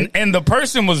 Yep. Right? And the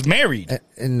person was married.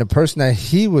 And the person that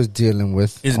he was dealing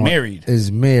with is married.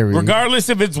 Regardless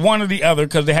if it's one or the other,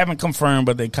 because they haven't confirmed,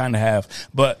 but they kind of have.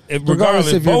 But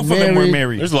regardless both of them were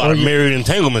married. There's a lot of married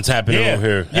entanglements happening over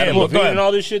here. Yeah, and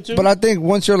all this shit too. But I think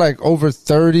once you're like over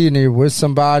 30 and you're with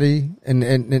somebody,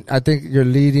 and I think you're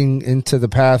leading into the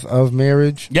path of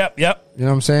marriage. Yep. You know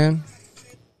what I'm saying?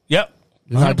 Yep.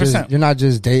 You're not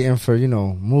just dating for,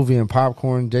 movie and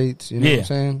popcorn dates. You know what I'm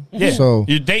saying? Yeah. So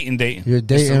you're dating. You're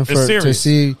dating to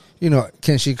see,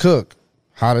 can she cook?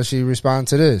 How does she respond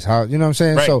to this? How, you know what I'm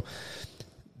saying? Right. So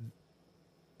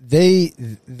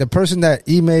the person that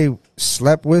Ime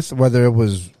slept with, whether it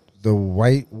was the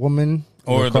white woman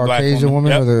or the Caucasian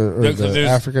woman yep. or the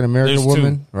African American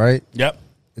woman, right? Yep.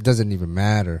 It doesn't even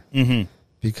matter. Mm-hmm.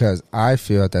 Because I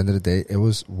feel at the end of the day, it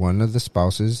was one of the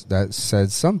spouses that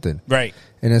said something. Right.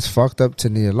 And it's fucked up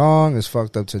to Nia Long. It's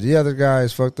fucked up to the other guy.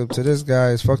 It's fucked up to this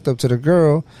guy. It's fucked up to the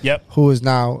girl. Yep. Who is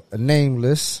now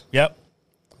nameless. Yep.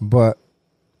 But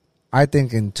I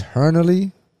think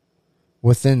internally,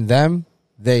 within them,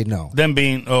 they know. Them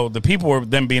being, the people were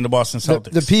them being the Boston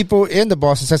Celtics. The people in the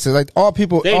Boston Celtics, like all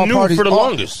people, they knew parties, for the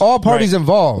longest. All parties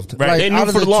involved. Right. Like, they knew out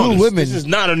of for the the longest. two women, this is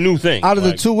not a new thing. Out of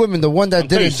the two women, the one that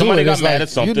didn't do it, got mad at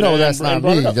something. That's not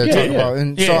me. They're talking about.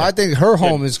 And so I think her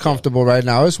home is comfortable right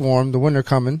now. It's warm. The winter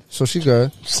coming, so she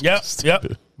good. Yep.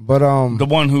 But the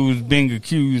one who's being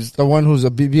accused,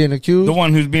 being accused, the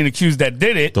one who's being accused that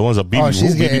did it, the one's a BB. Oh,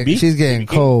 she's getting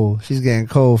cold. She's getting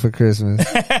cold for Christmas.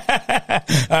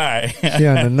 All right, she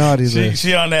on the naughty list.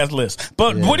 She on that list.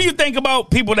 But what do you think about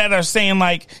people that are saying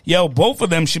like, "Yo, both of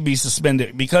them should be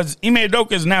suspended"? Because Ime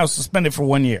Udoka is now suspended for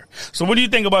 1 year. So what do you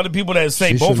think about the people that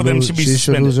say both of them should be suspended? She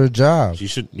should lose her job. She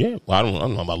should. Yeah. Well, I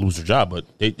don't know about lose her job, but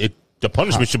the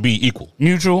punishment should be equal,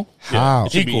 mutual. How?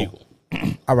 It should be equal.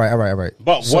 All right.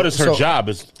 But what is her job?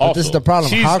 Is also this is the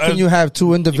problem. How can you have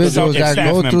two individuals that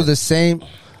go through the same,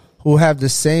 who have the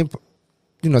same?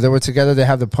 They were together. They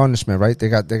have the punishment, right? They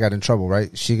got in trouble, right?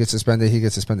 She gets suspended. He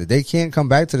gets suspended. They can't come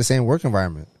back to the same work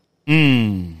environment.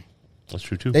 That's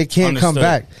true too. They can't come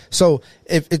back. So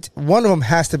if it's one of them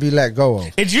has to be let go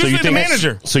of. It's usually the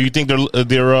manager. So you think they're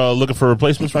looking for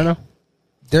replacements right now?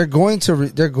 They're going to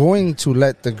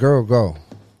let the girl go.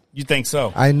 You think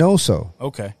so? I know so.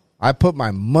 Okay. I put my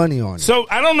money on it. So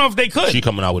I don't know if they could. She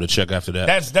coming out with a check after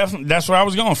that. That's where I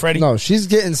was going, Freddie. No, she's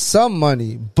getting some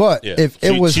money, but if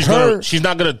it was her, she ain't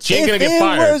gonna get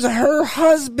fired. If it was her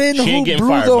husband who blew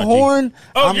the horn,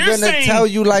 I'm gonna tell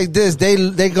you like this: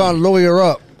 they gonna lawyer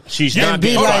up. She's not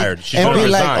being fired. She's and be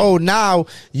resign. like, oh, now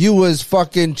you was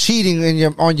fucking cheating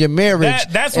on your marriage.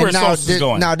 That's where sauce is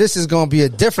going. Now this is going to be a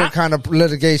different kind of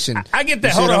litigation. I get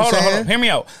that. Hold on. Hear me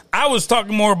out. I was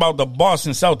talking more about the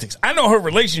Boston Celtics. I know her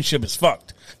relationship is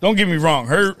fucked. Don't get me wrong.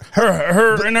 Her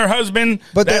and her husband.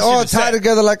 But they all tie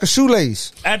together like a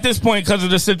shoelace. At this point, because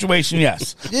of the situation,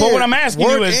 yes. Yeah, but what I'm asking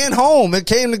you is, and home, it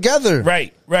came together.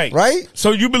 Right.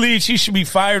 So you believe she should be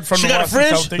fired from the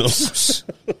Boston Celtics?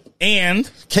 And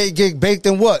cake get baked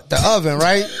in what? The oven,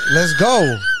 right? Let's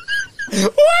go.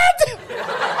 What?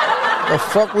 The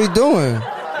fuck we doing?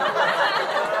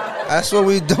 That's what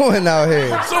we doing out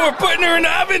here. So we're putting her in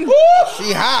the oven?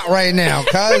 She hot right now,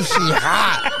 cuz. She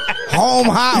hot. Home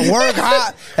hot, work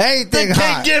hot, anything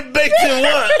hot. Cake get baked in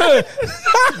what?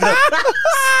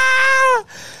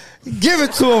 Give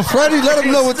it to him, Freddie. Let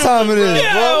him know what time it is.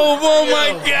 Oh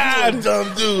my God.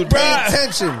 Dumb dude. Pay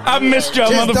attention. I missed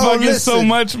y'all motherfuckers so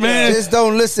much, man. Just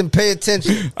don't listen. Pay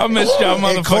attention. I missed y'all motherfuckers so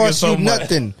much. It costs you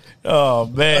nothing. Oh,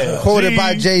 man. Quoted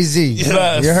by Jay-Z.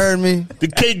 Yes. You heard me? The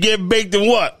cake get baked in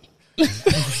what? You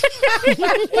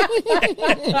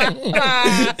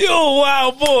a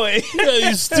wild boy. Yeah,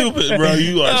 you stupid, bro.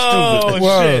 You are stupid.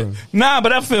 Shit. Nah,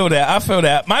 but I feel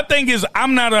that. My thing is,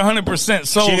 I'm not 100%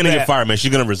 sold. She's gonna get fired, man.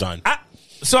 She's gonna resign.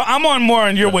 So I'm on more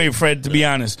on your wave, Fred, to be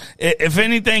honest. If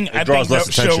anything, I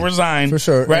think she'll resign. For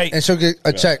sure. Right? And she'll get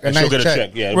a check, a nice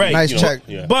check. Yeah, right. Nice check.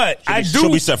 Yeah. But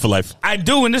she'll be set for life. I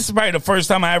do, and this is probably the first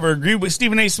time I ever agreed with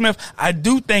Stephen A. Smith. I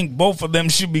do think both of them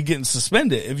should be getting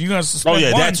suspended. If you're going to suspend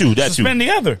one, that too. Suspend the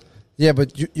other. Yeah,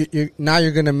 but now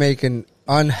you're going to make an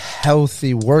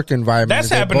unhealthy work environment. That's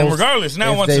happening regardless.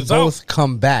 Now once it's out, they both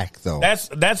come back though. That's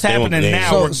happening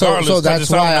now regardless. So that's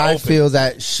why I feel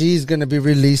that she's going to be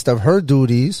released of her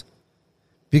duties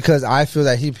Because I feel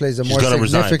that he plays a more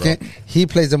significant. He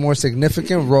plays a more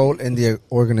significant role in the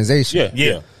organization.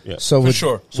 Yeah. So for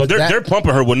sure. So they're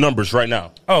pumping her with numbers right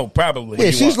now. Oh, probably.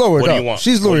 Yeah, she's lowered up.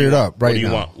 She's lowered up right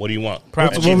now. What do you want?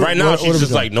 Probably. Right now, she's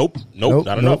just like, nope,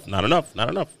 not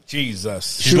enough.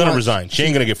 Jesus. She's gonna resign. She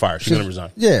ain't gonna get fired. She's gonna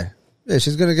resign. Yeah,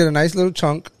 she's gonna get a nice little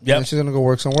chunk. Yep. And she's gonna go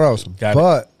work somewhere else.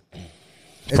 But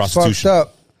it's fucked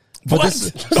up.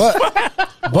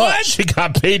 What? She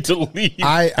got paid to leave.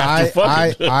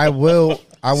 I will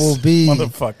be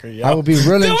motherfucker. Yo. I will be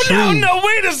really intrigued. No,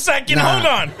 wait a second. Hold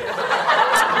on.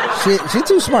 She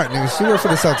too smart, nigga. She worked for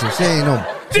the Celtics. She ain't no.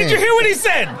 Did you hear what he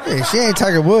said? Yeah, she ain't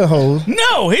Tiger Woods hoes.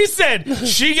 No, he said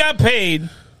she got paid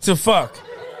to fuck,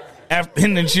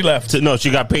 and then she left. No,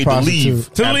 she got paid to leave.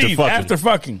 After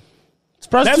fucking. It's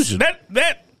prostitution.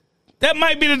 That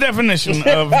might be the definition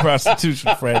of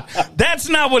prostitution, Fred. That's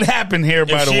not what happened here,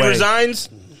 by the way. If she resigns,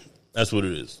 that's what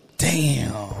it is.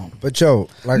 Damn. But Joe,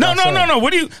 like no.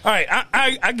 What do you? All right,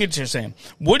 I get what you're saying.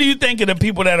 What do you think of the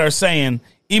people that are saying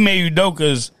Ime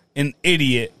Udoka's an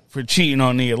idiot for cheating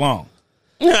on Nia Long?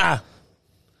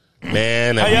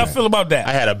 Man, how y'all feel about that?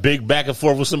 I had a big back and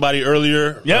forth with somebody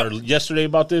earlier or yesterday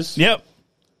about this. Yep.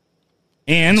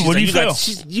 And she's what do you feel?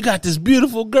 You got this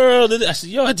beautiful girl. I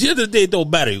said, yo, at the end of the day, it don't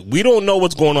matter. We don't know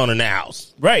what's going on in the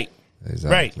house. Right.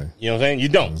 Exactly. Right. You know what I'm saying? You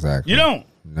don't. Exactly. You don't.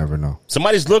 Never know.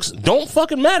 Somebody's looks don't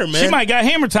fucking matter, man. She might got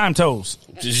hammer time toes.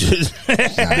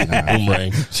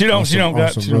 Boomerang. She don't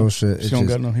got some real shit. She don't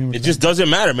got no hammer. It just doesn't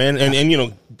matter, man. And you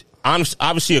know,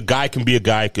 obviously a guy can be a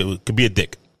guy, could be a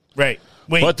dick. Right.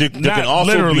 Wait, but there can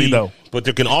also literally be, though. But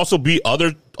there can also be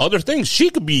other things.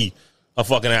 She could be a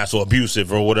fucking asshole,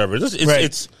 abusive or whatever.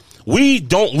 It's we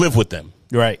don't live with them.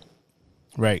 Right.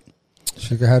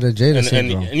 She could have a Jada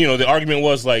syndrome. And you know, the argument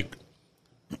was like,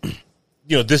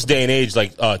 you know, this day and age,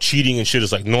 like cheating and shit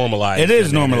is like normalized. It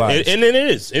is normalized, and it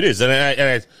is. It is.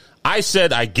 And I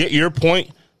said I get your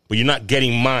point, but you're not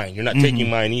getting mine. You're not taking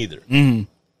mine either. Mm-hmm.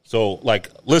 So like,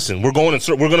 listen, we're going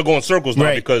to go in circles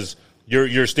now because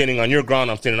you're standing on your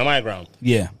ground. I'm standing on my ground.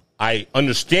 Yeah, I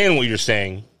understand what you're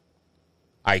saying.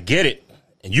 I get it,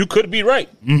 and you could be right.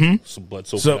 Mm-hmm. But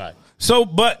so could I.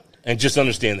 But and just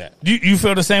understand that. You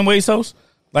feel the same way, Sos?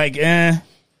 Like, it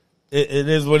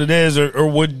is what it is, or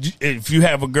would if you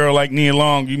have a girl like Nia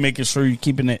Long, you making sure you're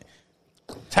keeping it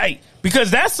tight because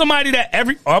that's somebody that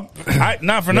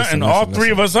not for nothing. All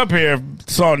three of us up here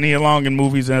saw Nia Long in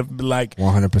movies and have been like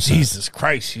 100%. Jesus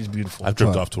Christ, she's beautiful. I've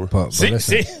jerked off to her. But let's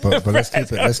keep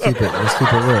it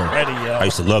real. I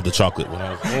used to love the chocolate when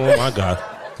I was. Oh my god.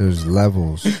 There's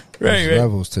levels. There's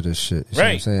levels to this shit. You see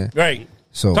what I'm saying? Right.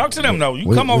 So talk to them though.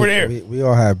 You come over there. We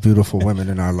all have beautiful women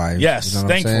in our lives. Yes, you know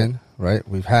what I'm saying? Right?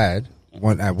 We've had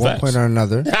one at one point or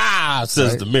another.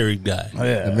 Says the married guy. Oh,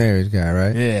 yeah. The married guy,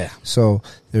 right? Yeah. So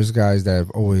there's guys that have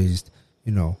always,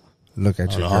 you know, look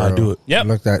at your girl, how I do it. Yep.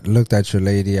 Looked at your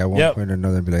lady at one point or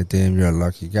another and be like, damn, you're a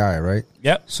lucky guy, right?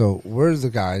 Yep. So where's the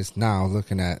guys now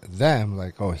looking at them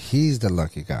like, oh, he's the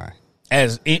lucky guy.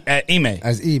 As Ime.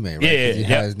 Right? Yeah. He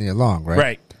has Nia Long, right?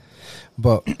 Right.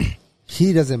 But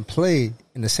he doesn't play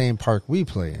in the same park we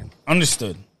play in.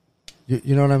 Understood.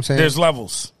 You know what I'm saying? There's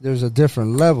levels. There's a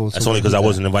different level. That's only because I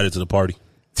wasn't invited to the party.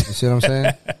 You see what I'm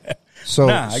saying? So,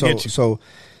 I get you. So,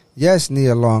 yes,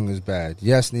 Nia Long is bad.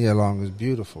 Yes, Nia Long is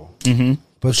beautiful. Mm-hmm.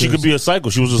 But she could be a cycle.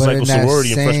 She was a cycle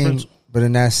sorority and Fresh Prince. But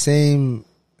in that same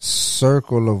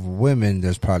circle of women,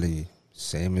 there's probably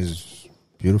same as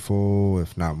beautiful,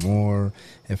 if not more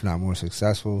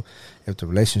successful, if the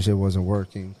relationship wasn't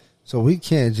working. So we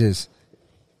can't just,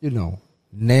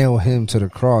 nail him to the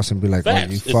cross and be like, Facts.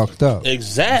 oh, you fucked up.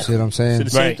 Exactly. You see what I'm saying?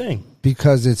 It's the same thing.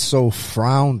 Because it's so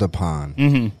frowned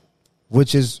upon,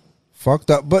 which is fucked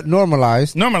up, but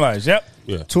normalized. Normalized, yep.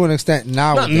 Yeah. To an extent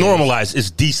now. Not normalized, it's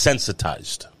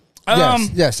desensitized.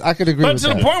 Yes, I could agree with that.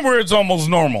 But to the point where it's almost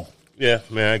normal. Yeah,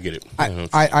 man, I get it.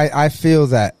 I feel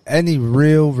that any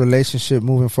real relationship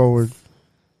moving forward,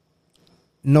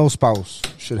 no spouse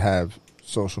should have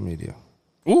social media.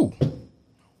 Ooh.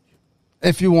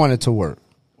 If you want it to work.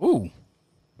 Ooh.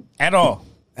 At all.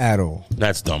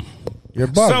 That's dumb. You're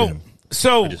bugging.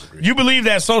 So you believe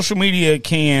that social media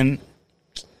can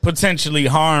potentially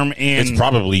harm and it's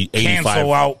probably 85,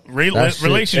 cancel out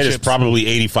relationships? It is probably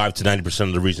 85 to 90%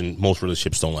 of the reason most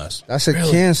relationships don't last. That's a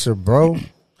cancer, bro.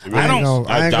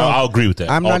 I'll agree with that.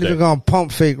 I'm not even going to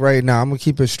pump fake right now. I'm going to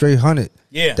keep it straight 100.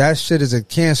 Yeah. That shit is a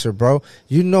cancer, bro.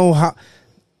 You know how...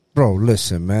 Bro,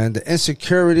 listen, man. The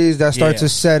insecurities that start to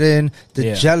set in,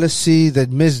 the jealousy, the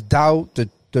misdoubt, the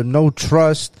the no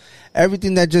trust,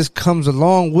 everything that just comes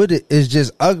along with it is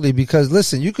just ugly. Because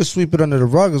listen, you can sweep it under the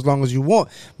rug as long as you want,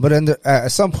 but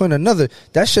at some point or another,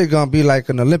 that shit gonna be like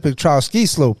an Olympic trial ski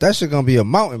slope. That shit gonna be a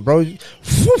mountain, bro.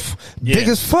 Big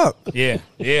as fuck. Yeah,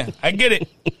 I get it.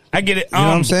 You know what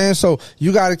I'm saying? So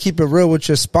you got to keep it real with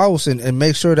your spouse and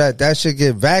make sure that shit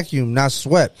get vacuumed, not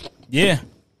swept. Yeah.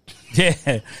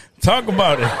 Talk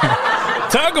about it.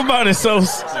 Talk about it,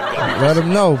 Sos. Let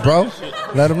them know, bro.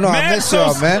 Let them know. I miss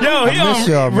y'all, man. Yo, I miss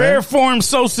y'all, man. Rare form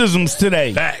Sosisms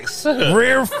today. Facts.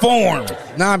 Rare form.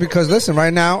 Nah, because listen,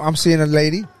 right now I'm seeing a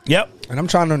lady. Yep. And I'm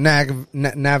trying to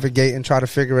navigate and try to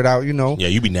figure it out, you know. Yeah,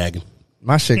 you be nagging.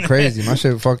 My shit crazy. My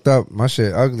shit fucked up. My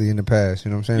shit ugly in the past.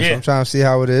 You know what I'm saying? Yeah. So I'm trying to see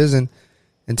how it is and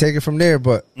take it from there.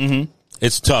 But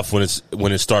it's tough when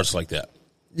it starts like that.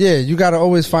 Yeah, you got to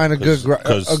always find a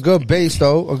good base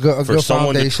though, a good for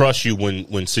someone foundation. to trust you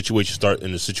when situations start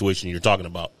in the situation you're talking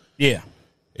about. Yeah,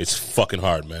 it's fucking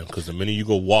hard, man. Because the minute you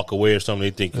go walk away or something, they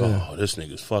think, oh, this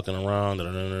nigga's fucking around.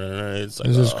 It's like,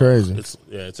 this is crazy.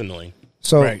 It's annoying.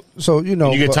 So you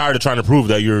know, and you get tired of trying to prove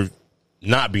that you're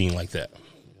not being like that.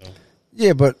 You know?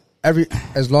 Yeah, but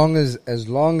as long as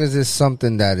it's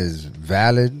something that is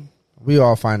valid, we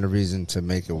all find a reason to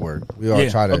make it work. We all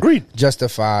try to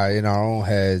justify in our own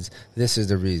heads, this is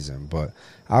the reason. But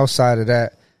outside of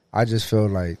that, I just feel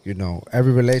like, you know,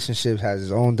 every relationship has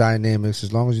its own dynamics.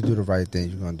 As long as you do the right thing,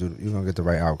 you're gonna get the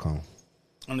right outcome.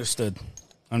 Understood.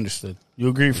 You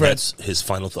agree, Fred? That's his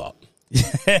final thought.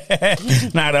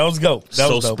 Nah, that was dope.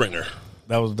 That was dope. Springer.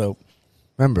 That was dope.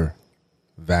 Remember,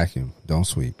 vacuum, don't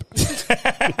sweep. You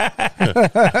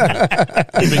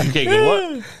baking cake and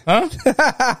what? Huh?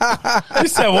 You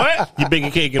said what? You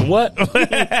baking cake and what?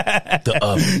 The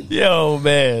oven. Yo,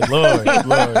 man, Lord.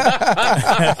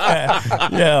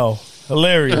 Yo,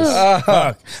 hilarious.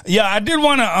 Fuck. Yeah, I did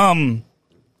want to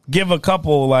give a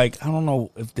couple, like, I don't know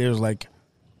if there's like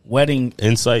wedding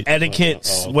insight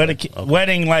etiquettes, okay.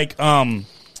 wedding like What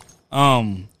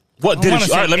did it?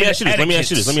 All right, let me ask you this. I want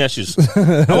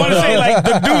to say like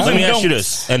the do's Let me and ask you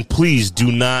don'ts. this, and please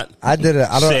do not. I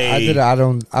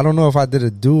don't know if I did a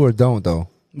do or don't though.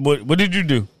 What did you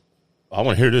do? I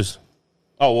want to hear this.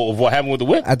 Oh, well, what happened with the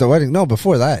whip? At the wedding? No,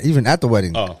 before that. Even at the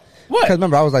wedding. Oh, what? Because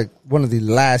remember, I was like one of the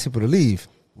last people to leave.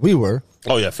 We were.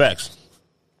 Oh yeah, facts.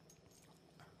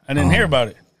 I didn't hear about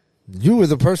it. You were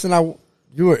the person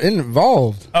you were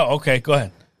involved. Oh, okay. Go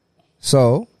ahead.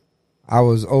 So I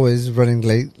was always running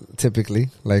late, typically,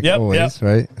 like always,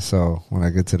 right? So when I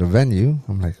get to the venue,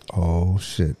 I'm like, oh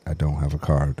shit, I don't have a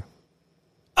card.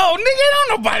 Oh, nigga,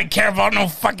 don't nobody care about no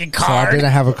fucking card. So I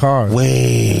didn't have a card.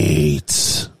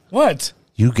 Wait. What?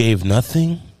 You gave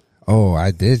nothing? Oh, I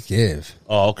did give.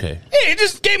 Oh, okay. Yeah, he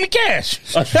just gave me cash.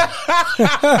 Nigga, you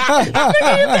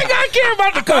think I care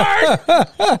about the card?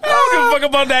 I don't give a fuck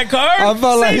about that card. I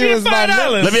felt like he was my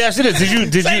 $5. Let me ask you this: Did you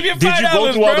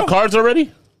go through all the cards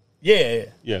already? Yeah.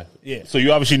 So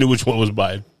you obviously knew which one was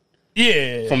mine.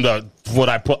 Yeah. From what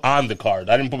I put on the card.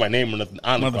 I didn't put my name or nothing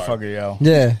on the card. Motherfucker, yo.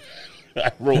 Yeah.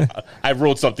 I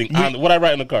wrote something on what I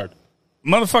write on the card.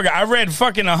 Motherfucker, I read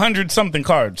fucking 100-something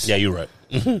cards. Yeah, you're right.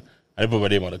 I didn't put my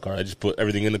name on the card. I just put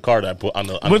everything in the card. I put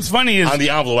What's funny is on the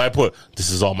envelope. I put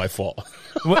this is all my fault.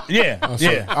 Yeah.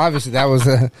 Obviously,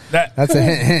 that's a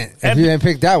hint. If you didn't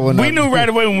pick that one, we knew right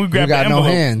away when we grabbed the envelope. No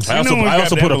hands. I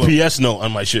also put a PS note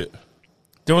on my shit.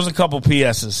 There was a couple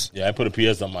PSs. Yeah, I put a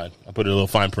PS on mine. I put a little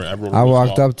fine print. I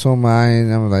walked up to him.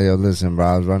 I'm like, yo, listen, bro.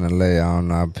 I was running late. I don't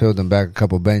know. I peeled him back a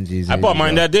couple Benjis. I bought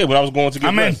mine that day when I was going to get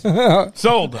I'm in.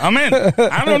 Sold. I'm in.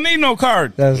 I don't need no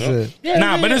card. That's it.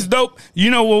 Yeah, but it's dope. You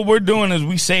know what we're doing is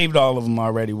we saved all of them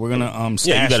already. We're gonna stash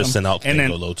you got to them. send out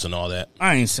envelopes and all that.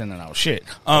 I ain't sending out shit.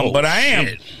 But I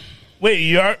am. Wait,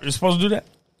 you're supposed to do that?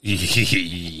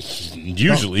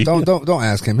 Usually. Don't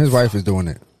ask him. His wife is doing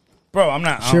it. Bro, I'm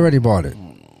not. She already bought it.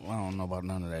 I don't know about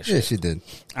none of that shit. Yeah, she did.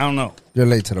 I don't know. You're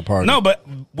late to the party. No, but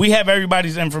we have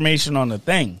everybody's information on the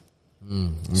thing.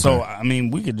 Okay. So, I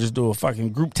mean, we could just do a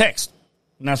fucking group text.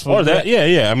 Not supposed to do that.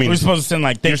 Yeah. I mean, we're supposed to send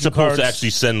like you're supposed to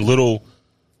actually send little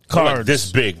cards like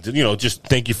this big. You know, just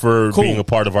thank you for being a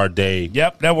part of our day.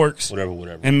 Yep, that works.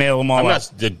 Whatever. And mail them all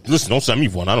out. Listen, don't send me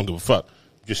one. I don't give a fuck.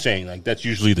 Just saying, like, that's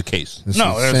usually the case. This is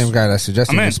the same guy that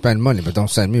suggested you spend money, but don't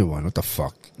send me one. What the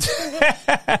fuck?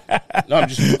 No, I'm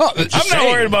just I'm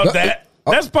not worried about that.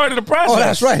 That's part of the process. Oh,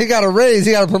 that's right. He got a raise.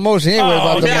 He got a promotion. He ain't worried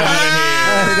about the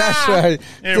money. That's right.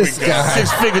 Here this we go. guy.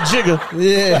 6-figure jigger.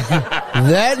 Yeah.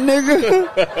 That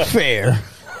nigga? Fair.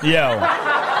 Yo.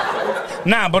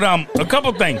 Nah, but a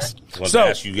couple things. So,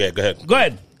 ask you, go ahead. Go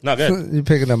ahead. No, go ahead. You're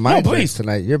picking up my drinks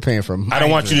tonight. You're paying for my I don't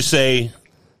want you to say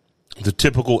the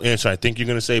typical answer I think you're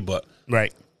going to say, but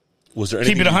right. Was there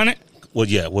anything? Keep it 100?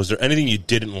 Was there anything you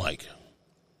didn't like?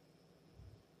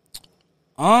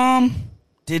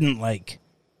 Didn't like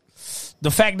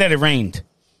the fact that it rained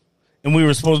and we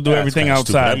were supposed to do everything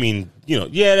outside. Stupid. I mean,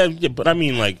 but I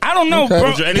mean, like, I don't know, bro.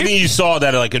 Was there anything you saw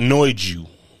that like annoyed you?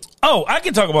 Oh, I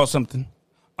can talk about something.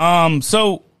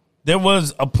 So there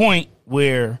was a point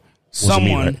where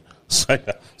someone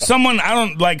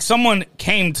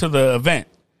came to the event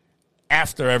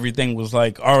after everything was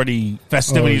like already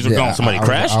festivities were going. Somebody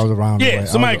crashed? I was around. Yeah,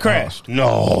 somebody crashed.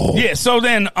 No. Yeah, so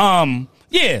then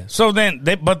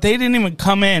but they didn't even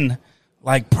come in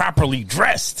like properly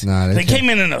dressed. Nah, they came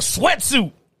in a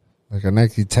sweatsuit. Like a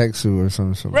Nike tech suit or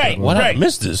something. Right. What? Right. I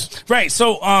missed this. Right.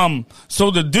 So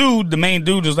the main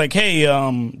dude was like, hey,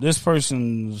 this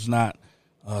person's not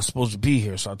supposed to be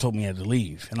here, so I told him he had to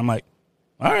leave. And I'm like,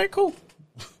 all right, cool.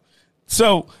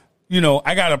 So,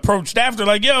 I got approached after,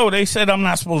 like, yo, they said I'm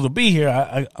not supposed to be here.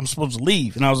 I'm supposed to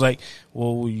leave. And I was like,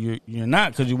 well, you're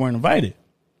not because you weren't invited.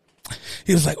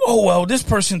 He was like, oh, well, this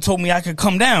person told me I could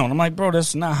come down. I'm like, bro,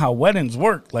 that's not how weddings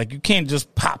work. Like, you can't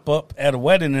just pop up at a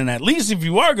wedding, and at least if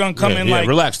you are going to come in, like,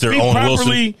 relax there, Owen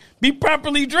Wilson. Be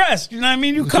properly dressed. You know what I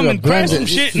mean? You come and crash some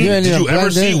shit. Did you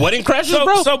ever see wedding crashes,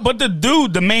 bro? But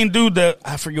the main dude,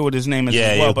 I forget what his name is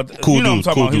as well, but cool you know dude,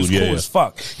 what I'm talking about. He was cool as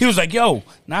fuck. He was like, yo,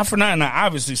 not for nothing. I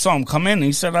obviously saw him come in, and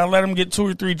he said I let him get 2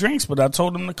 or 3 drinks, but I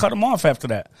told him to cut him off after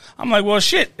that. I'm like, well,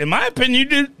 shit, in my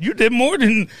opinion, you did more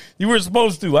than you were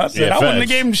supposed to. I said, I wouldn't have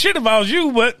gave him shit if I was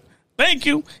you, but thank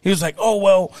you. He was like, oh,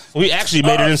 well. We actually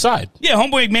made it inside. Yeah,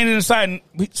 homeboy made it inside,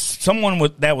 and someone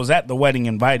that was at the wedding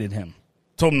invited him,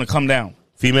 told him to come down.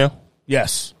 Female?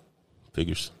 Yes.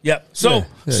 Figures. Yep. So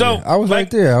I was right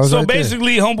there. So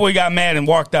basically, homeboy got mad and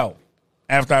walked out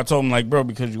after I told him, like, bro,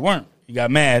 because you weren't. He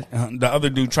got mad. The other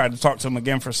dude tried to talk to him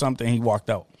again for something. He walked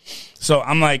out. So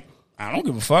I'm like, I don't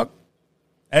give a fuck.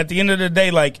 At the end of the day,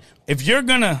 like, if you're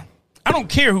gonna, I don't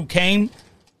care who came.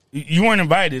 You weren't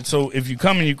invited. So if you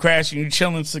come and you crash and you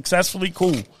chilling successfully,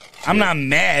 cool. I'm not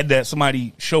mad that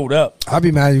somebody showed up. I'd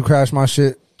be mad you crashed my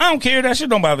shit. I don't care. That shit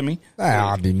don't bother me.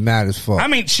 I'd be mad as fuck. I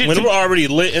mean, shit. When we're already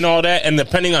lit and all that, and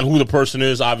depending on who the person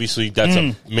is, obviously, that's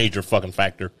a major fucking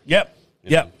factor. Yep.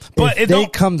 But if they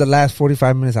come the last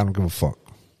 45 minutes, I don't give a fuck.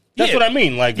 That's what I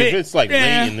mean. Like, if it's like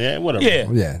late in there, whatever.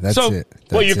 Yeah, that's it.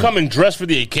 Well, you're coming dressed for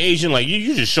the occasion. Like,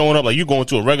 you just showing up like you going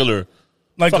to a regular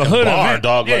like a hood bar, event.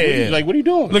 dog. Like, what are you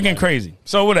doing? Looking crazy.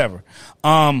 So, whatever.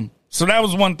 So, that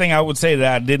was one thing I would say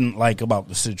that I didn't like about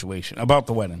the situation, about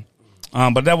the wedding.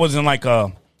 But that wasn't like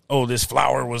this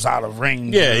flower was out of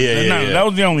range. Yeah. That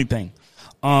was the only thing.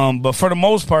 But for the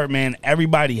most part, man,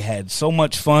 everybody had so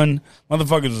much fun.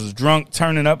 Motherfuckers was drunk,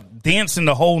 turning up, dancing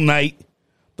the whole night,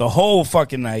 the whole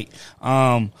fucking night.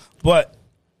 But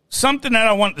something that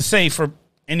I want to say for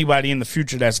anybody in the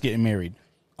future that's getting married.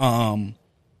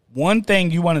 One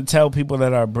thing you want to tell people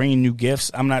that are bringing you gifts,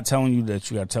 I'm not telling you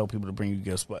that you got to tell people to bring you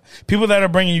gifts, but people that are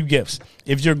bringing you gifts,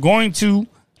 if you're going to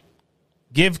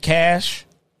give cash,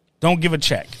 don't give a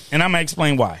check. And I'm going to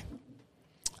explain why.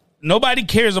 Nobody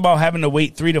cares about having to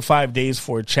wait 3 to 5 days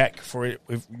for a check for it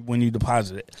when you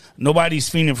deposit it. Nobody's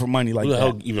fiending for money like that. Who the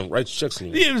hell even writes checks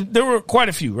anymore? Yeah, there were quite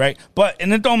a few, right?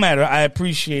 And it don't matter. I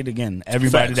appreciate, again,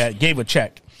 everybody that gave a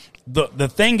check. The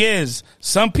thing is,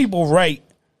 some people write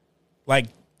like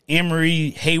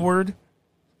Amory Hayward,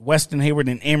 Weston Hayward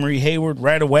and Amory Hayward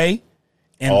right away.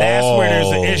 And that's where there's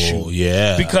an issue.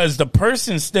 Yeah. Because the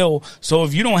person still, so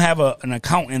if you don't have an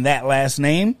account in that last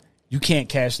name, you can't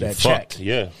cash that check.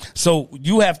 Yeah. So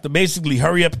you have to basically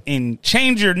hurry up and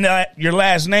change your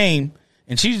last name.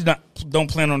 And she's don't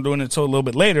plan on doing it until a little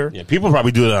bit later. Yeah, people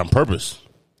probably do that on purpose.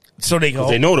 So they go.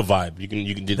 They know the vibe.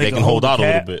 They can hold out a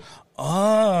little bit.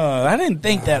 I didn't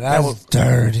think that was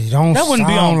dirty. That wouldn't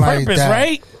be on purpose,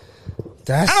 right?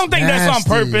 I don't think that's on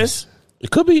purpose. It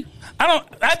could be.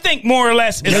 I think more or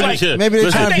less it's like maybe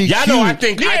they're trying to be cute. I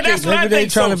think that's what I maybe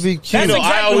think. They're trying to be cute. That's exactly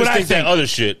I always what think that other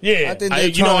shit. Yeah,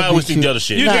 I always think the other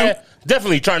shit. You do.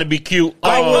 Definitely trying to be cute.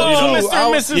 Mr.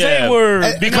 and Mrs.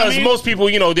 Hayward. Because most people,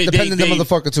 they depending on the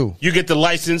motherfucker too. You get the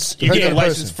license. You get the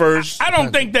license first. I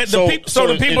don't think that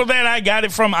the people that I got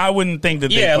it from, I wouldn't think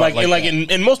that. Yeah,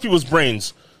 in most people's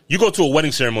brains, you go to a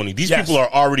wedding ceremony. These people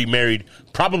are already married,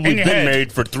 probably been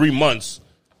married for 3 months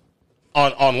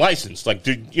on license. Like,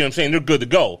 you know what I'm saying? They're good to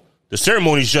go. The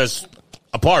ceremony's just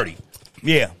a party.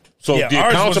 Yeah. So the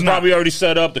accounts are probably already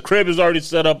set up. The crib is already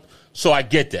set up. So I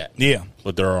get that. Yeah.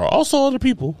 But there are also other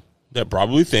people that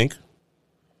probably think,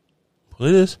 look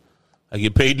at this, I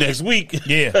get paid next week.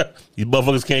 Yeah. These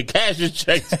motherfuckers can't cash this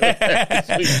check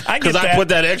because I put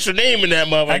that extra name in that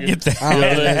motherfucker. I get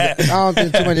that. I don't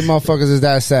think too many motherfuckers is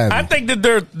that savvy. I think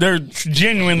that they're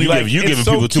genuinely you're giving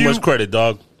people too much credit,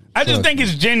 dog. I just think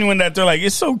it's genuine that they're like,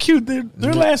 it's so cute.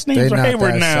 Their last names are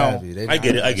Hayward now. I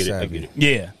get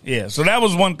it. Yeah. So that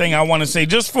was one thing I want to say,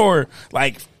 just for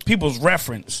like people's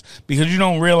reference, because you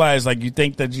don't realize, like, you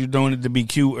think that you're doing it to be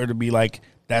cute or to be like,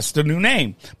 that's the new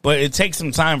name, but it takes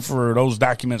some time for those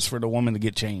documents for the woman to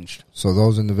get changed. So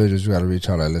those individuals, you got to reach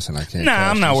out. Like, listen, I can't. Nah,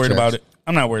 I'm not worried about it.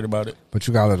 I'm not worried about it. But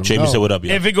you got to let them Jamie know. said, "What up,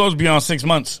 yo?" If it goes beyond 6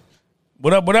 months,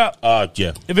 what up?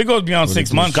 Yeah. If it goes beyond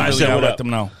 6 months, Guys really, said, I'll what let up? them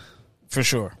know for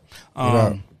sure.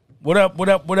 What up?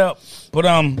 What up? But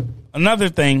another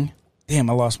thing. Damn,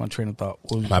 I lost my train of thought.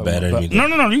 My bad. I didn't mean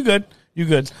No. You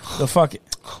good. The fuck it.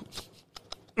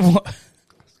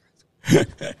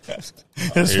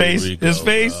 His face.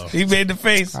 Bro. He made the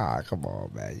face. Ah, come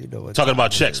on, man. You know what? Talking about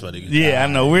checks, buddy. Yeah, I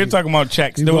know. We were talking about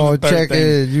checks. You gonna check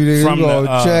in. You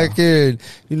gonna check in.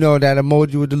 You know that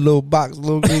emoji with the little box,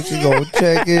 little bitch. You gonna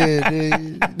check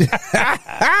in.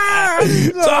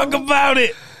 Talk about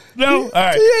it. No, all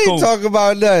right. He ain't talking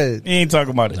about nothing. He ain't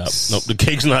talking about it. Nope, the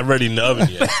cake's not ready in the oven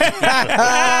yet.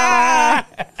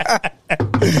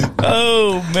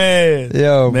 Oh man,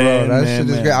 yo, bro, that shit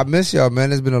is great. I miss y'all,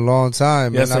 man. It's been a long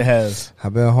time. Yes, man. it has.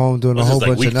 I've been home doing a whole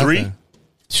bunch of nothing.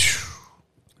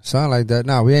 Sound like that.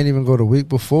 Nah, we ain't even go the week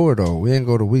before though. We ain't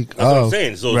go the week. That's what I'm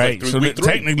saying. So right. Like so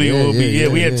technically, it will be. Yeah,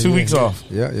 we had 2 weeks off.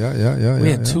 Yeah. We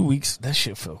had 2 weeks. That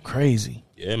shit felt crazy.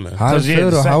 Yeah, man. How does it feel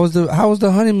though? How was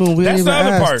the honeymoon? We That's didn't even the other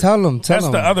ask. part. Tell them. That's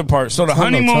the other part. So the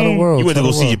honeymoon. Tell the world. You went to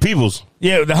go see your peoples.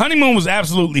 Yeah, the honeymoon was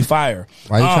absolutely fire.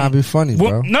 Why you trying to be funny,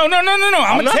 bro? No.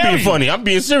 I'm not being funny. I'm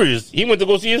being serious. He went to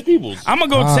go see his peoples. I'm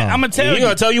gonna tell you. He's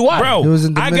gonna tell you why, bro. He was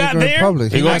in Dominican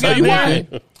Republic. He gonna tell you why.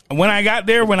 When I got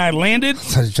there, when I landed,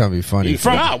 Trying to be funny.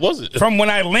 From when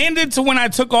I landed to when I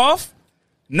took off,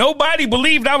 nobody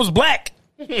believed I was black.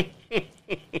 Well,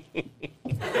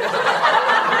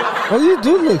 you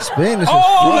do look Spanish.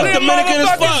 The Dominican as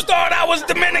fuck. Thought I was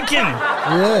Dominican.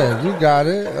 Yeah, you got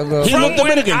it. He looked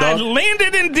Dominican, I dog.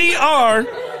 landed in DR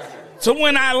to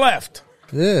when I left.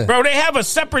 Yeah, bro, they have a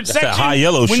separate section. That high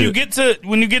yellow when shit. you get to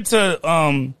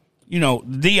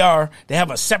DR, they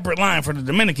have a separate line for the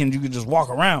Dominicans. You can just walk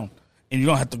around and you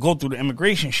don't have to go through the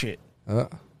immigration shit.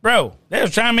 Bro, they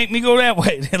was trying to make me go that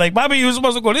way. They're like, Bobby, you were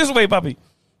supposed to go this way, Papi.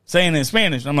 Saying in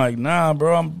Spanish. I'm like, nah,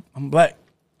 bro, I'm black.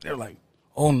 They're like,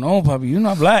 oh no, Papi, you're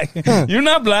not black. You're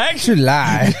not black. You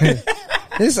lie.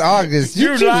 It's August.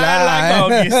 You lie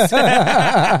like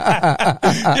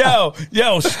August.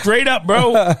 Yo, straight up,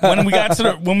 bro. When we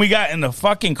got in the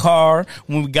fucking car,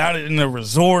 when we got it in the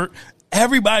resort,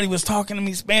 everybody was talking to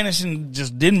me Spanish and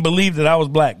just didn't believe that I was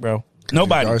black, bro.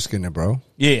 Nobody. Dark skinned, bro.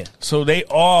 Yeah. So they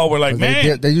all were like,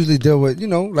 man. They usually deal with,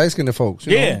 light skinned folks.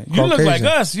 You look like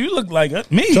us. You look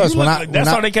like me. Trust, that's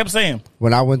all they kept saying.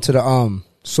 When I went to the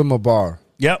swimmer bar.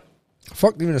 Yep.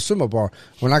 Fuck even a swimmer bar.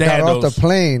 When I got off the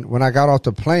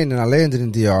plane and I landed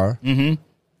in DR, you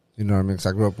know what I mean? Because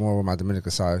I grew up more with my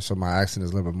Dominican side, so my accent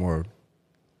is a little bit more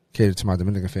catered to my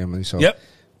Dominican family. So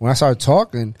when I started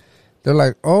talking, they're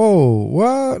like, oh,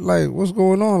 what? Like, what's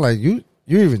going on? Like, you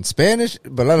even Spanish,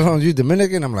 but let alone you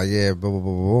Dominican? I'm like, yeah, boom,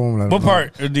 boom, boom. What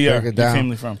part of DR your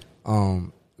family from?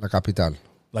 La Capital.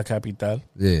 La Capital?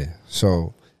 Yeah.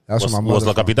 So that's where my mother. What's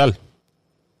La Capital?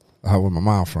 Where my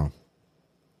mom from.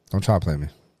 Don't try to play me.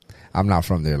 I'm not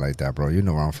from there like that, bro. You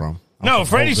know where I'm from. No,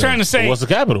 Freddie's trying to say. What's the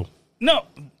capital? No.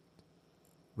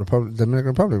 Dominican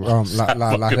Republic. La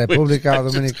República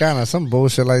Dominicana. Some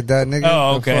bullshit like that, nigga.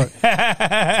 Oh, okay.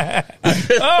 I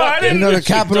didn't know. The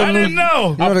capital. I didn't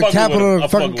know. You know the capital of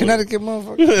fucking Connecticut,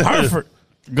 motherfucker? Hartford.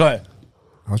 Go ahead.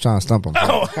 I was trying to stump him.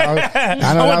 Oh.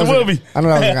 I went to Wilby. I know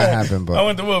that was going to happen, but. I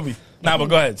went to Wilby. Nah, but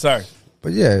go ahead. Sorry.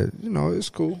 But yeah, it's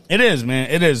cool. It is, man.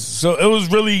 It is. So it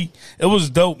was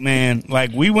dope, man.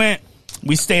 Like we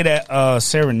stayed at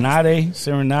Serenade.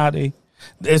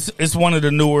 It's one of the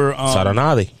newer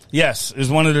Serenade. Yes, it's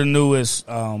one of the newest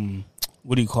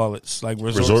what do you call it? It's like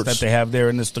resorts that they have there,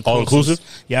 and it's the all inclusive.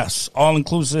 Yes, all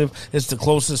inclusive. It's the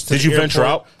closest to Did you venture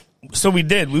out? So we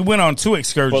did. We went on 2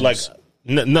 excursions. But like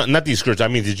not the excursions. I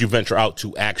mean, did you venture out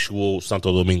to actual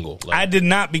Santo Domingo? Like, I did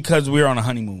not, because we were on a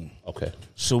honeymoon. Okay.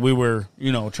 So we were,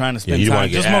 trying to spend time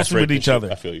just mostly with each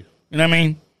other. I feel you. You know what I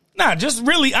mean? Nah, just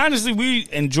really, honestly, we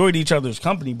enjoyed each other's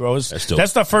company, bro.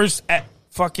 That's the first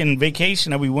fucking vacation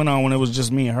that we went on when it was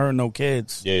just me and her, no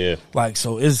kids. Yeah. Like,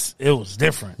 so it was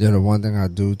different. Yeah, the one thing I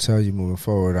do tell you moving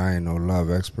forward, I ain't no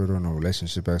love expert or no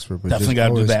relationship expert. But definitely got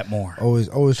to do that more.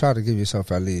 Always try to give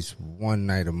yourself at least one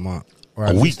night a month. Or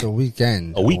at least a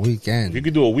weekend. A week. Weekend. If you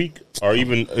could do a week or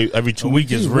even every 2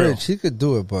 weeks is real. He could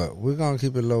do it, but we're going to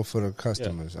keep it low for the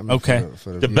customers. Yeah. Okay.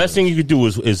 For the best thing you could do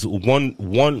is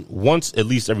once at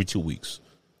least every 2 weeks.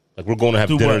 Like we're going to have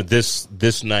dinner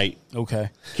this night. Okay.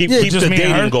 Keep the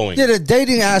dating going. Yeah, the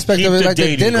dating aspect of it, like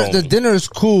the dinner is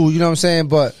cool. You know what I'm saying?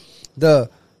 But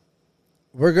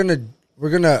we're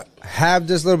gonna have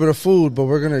this little bit of food, but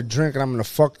we're gonna drink, and I'm gonna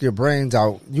fuck your brains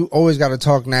out. You always got to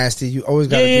talk nasty. You always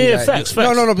got to be that. Facts.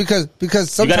 No, because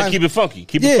sometimes you got to keep it funky.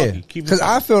 Keep it funky. Because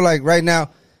I feel like right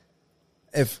now,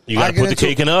 if you got to put the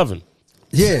cake in the oven.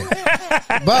 Yeah,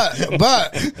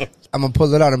 but I'm gonna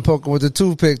pull it out and poke it with the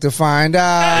toothpick to find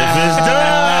out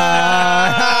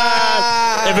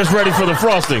if it's ready for the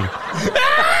frosting.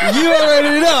 You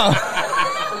already know.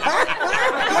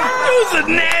 Who's a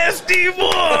nasty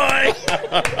boy?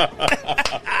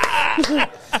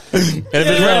 And if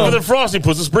it's ready for the frosting,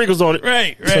 put some sprinkles on it.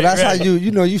 Right. So that's how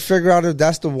you figure out if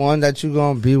that's the one that you're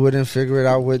gonna be with and figure it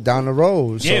out with down the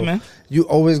road. So man. You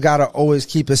always gotta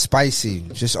keep it spicy.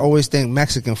 Just always think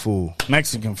Mexican food.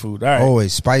 Mexican food. All right.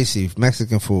 Always spicy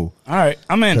Mexican food. All right.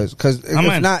 I'm in. Because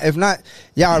if not,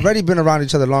 y'all already been around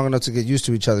each other long enough to get used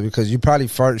to each other. Because you probably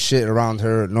fart shit around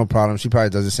her, no problem. She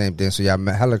probably does the same thing. So y'all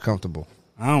hella comfortable.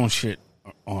 I don't shit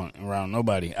around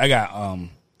nobody. I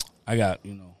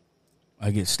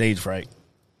get stage fright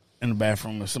in the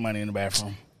bathroom with somebody in the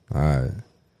bathroom. All right.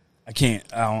 I can't.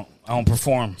 I don't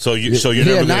perform. So you're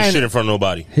never gonna shit in front of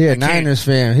nobody. He a Niners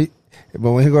fan.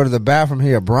 But when he go to the bathroom,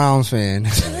 he a Browns fan.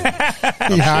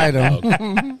 He hide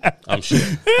him. I'm shit.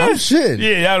 I'm shit.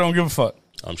 Yeah, y'all don't give a fuck.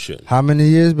 I'm shit. How many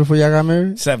years before y'all got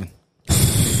married? 7.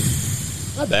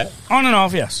 Not bad. On and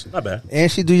off, yes. Not bad.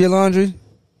 And she do your laundry?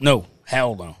 No,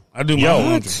 hell no. I do my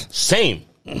laundry.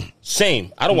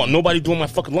 Same. I don't want nobody doing my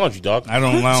fucking laundry, dog. I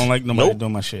don't like nobody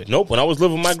doing my shit. Nope. When I was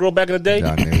living with my girl back in the day,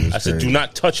 I said, "Do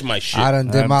not touch my shit." I done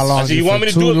did my laundry. I said, "You want me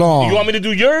to do it? Long. You want me to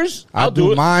do yours? I'll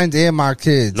do it." Mine and my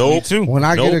kids. Nope. Me too. When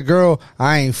I get a girl,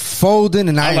 I ain't folding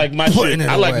and I like my shit.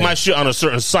 I like my shit on a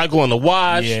certain cycle on the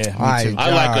wash. Yeah, I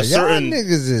like a certain. Y'all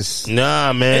niggas is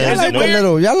man.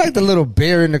 Y'all like the little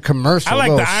bear in the commercial. I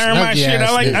like to iron my shit.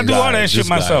 I do all that shit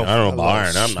myself. I don't know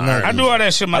about iron. I do all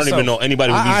that shit myself. I don't even know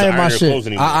anybody who needs to iron their clothes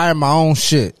anymore. I iron my own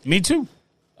shit. Me too.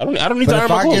 I don't need to iron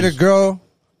my clothes. If I get a girl,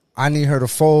 I need her to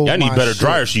fold. I need better shit.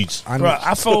 dryer sheets.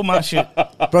 I fold my shit.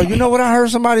 Bro, you know what I heard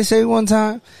somebody say one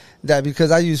time? That because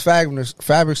I use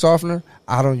fabric softener,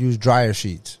 I don't use dryer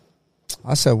sheets.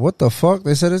 I said, what the fuck?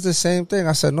 They said it's the same thing.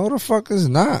 I said, no, the fuck it's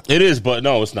not. It is, but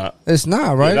no, it's not. It's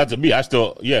not, right? Yeah, not to me. I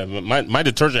still, my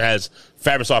detergent has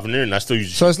fabric softener and I still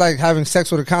use it. So it's like having sex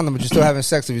with a condom, but you're still having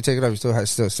sex. If you take it off, you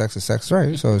still sex is sex,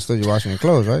 right? So it's still you're washing your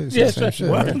clothes, right? It's the same shit,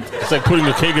 right? It's like putting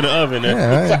the cake in the oven.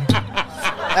 Yeah, right.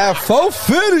 At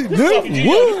 450, dude. This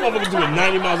motherfucker's doing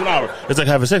 90 miles an hour. It's like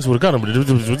having sex with a condom.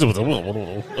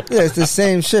 Yeah, it's the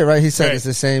same shit, right? He said it's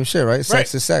the same shit, right?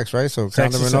 Sex is sex, right? So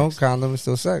condom or no condom is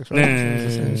still sex, right?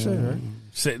 It's the same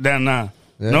shit, right?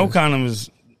 No condom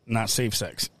is not safe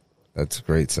sex. That's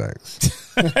great sex.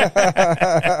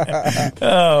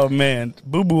 Oh, man.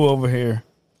 Boo-boo over here.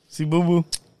 See Boo-boo?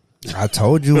 I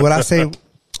told you what I say.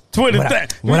 Twitter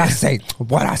what I say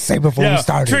before we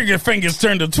started. Trigger fingers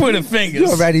turn to Twitter fingers. You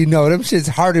already know them shit's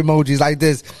heart emojis like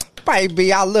this.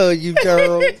 Baby, I love you,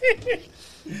 girl.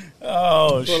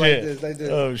 Oh shit! Like this.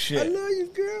 Oh shit! I love you,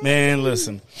 girl. Man,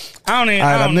 listen.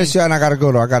 I miss you, and I gotta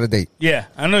go though. I got a date. Yeah,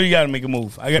 I know you gotta make a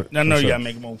move. I know you gotta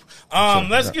make a move.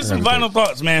 Let's get some final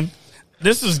thoughts, man.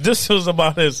 This is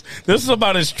about his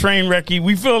train wrecky.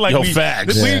 We feel like we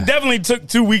definitely took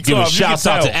 2 weeks off. Shouts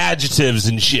out to adjectives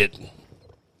and shit.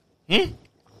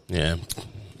 Yeah.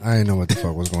 I didn't know what the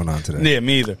fuck was going on today. Yeah,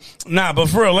 me either. Nah, but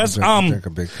for real, let's drink a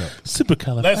big cup.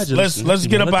 Let's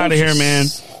get up out of here, man.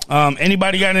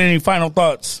 Anybody got any final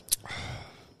thoughts?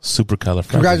 Supercalifragilisticexpialidocious.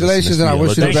 Congratulations, and I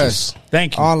wish you the best.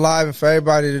 Thank you. On live and for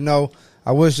everybody to know,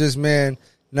 I wish this man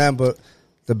nothing but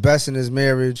the best in his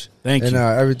marriage. Thank you. And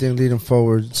everything leading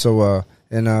forward. So,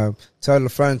 tell a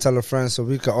friend so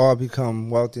we could all become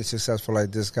wealthy and successful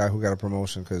like this guy who got a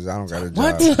promotion because I don't got a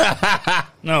job.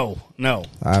 No.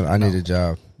 I need a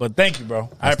job. But thank you, bro.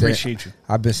 I appreciate you.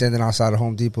 I've been standing outside of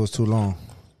Home Depots too long.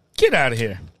 Get out of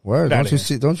here. Word, don't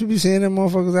you be seeing them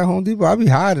motherfuckers at Home Depot? I be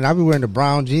hiding. I be wearing the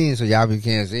brown jeans so y'all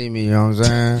can't see me. You know what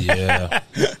I'm saying? Yeah.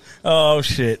 Oh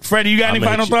shit, Freddie, you got any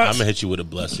final thoughts? I'm gonna hit you with a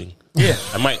blessing. Yeah,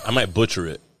 I might butcher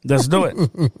it. Let's do it.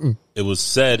 It was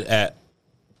said at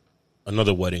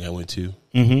another wedding I went to.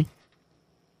 Mm-hmm.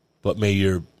 But may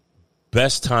your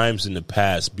best times in the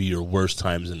past be your worst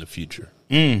times in the future.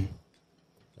 And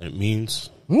it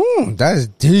means that's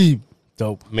deep.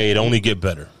 Dope. May it only get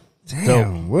better.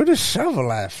 Damn, where the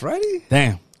shovel at, Freddie?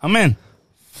 Damn, I'm in.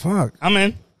 Fuck, I'm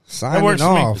in. Signing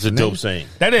off. It's a dope saying.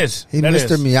 That is. He that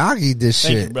Mr. is. Miyagi this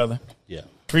Thank shit. you, brother. Yeah.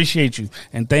 Appreciate you.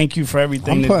 And thank you for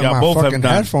everything I'm that y'all both have putting my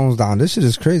fucking headphones down. This shit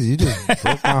is crazy. You just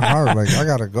broke my heart. Like, I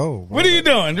gotta go. Bro. What are you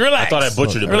doing? Relax. I thought I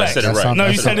butchered it, but I said it right. No,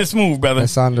 you said it smooth, brother. That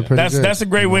sounded pretty good. That's a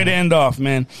great way to end off,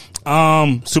 man.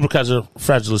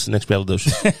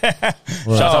 Supercalifragilisticexpialidocious.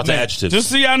 Shout out to Adjectives. Just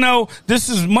so y'all know, this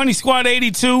is Money Squad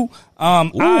 82.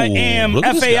 I am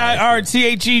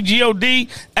FAIRTHEGOD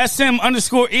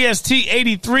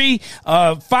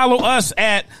SM_EST83. Follow us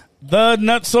at the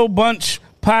Nutso Bunch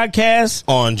Podcast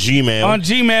on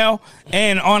Gmail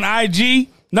and on IG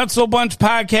Nutso Bunch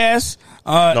Podcast.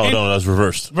 No, that's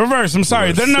reversed. I'm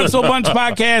sorry. The Nutso Bunch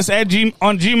Podcast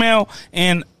on Gmail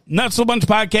and Nutso Bunch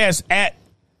Podcast at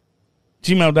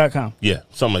gmail.com. Yeah,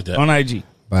 something like that. On IG.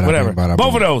 Whatever.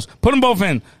 Both of those. Put them both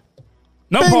in.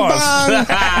 No Bing pause.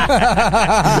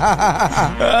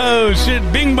 Oh, shit.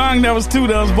 Bing bong. That was two.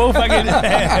 That was both.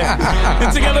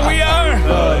 And together we are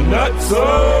the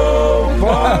Nutso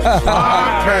Bunch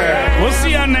Podcast. We'll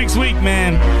see y'all next week,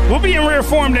 man. We'll be in rare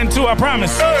form then, too. I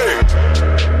promise. Hey.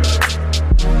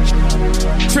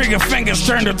 Trigger fingers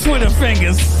turn to Twitter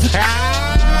fingers.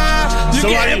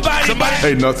 Somebody.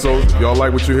 Hey, Nutsos, if y'all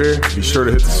like what you hear, be sure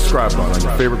to hit the subscribe button on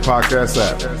your favorite podcast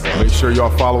app. Make sure y'all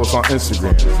follow us on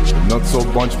Instagram, the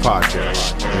Nutso Bunch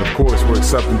Podcast. And of course, we're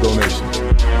accepting donations.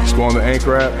 Just go on the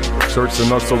Anchor app, search the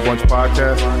Nutso Bunch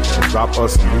Podcast, and drop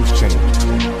us some loose change.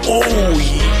 Oh,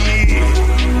 yeah.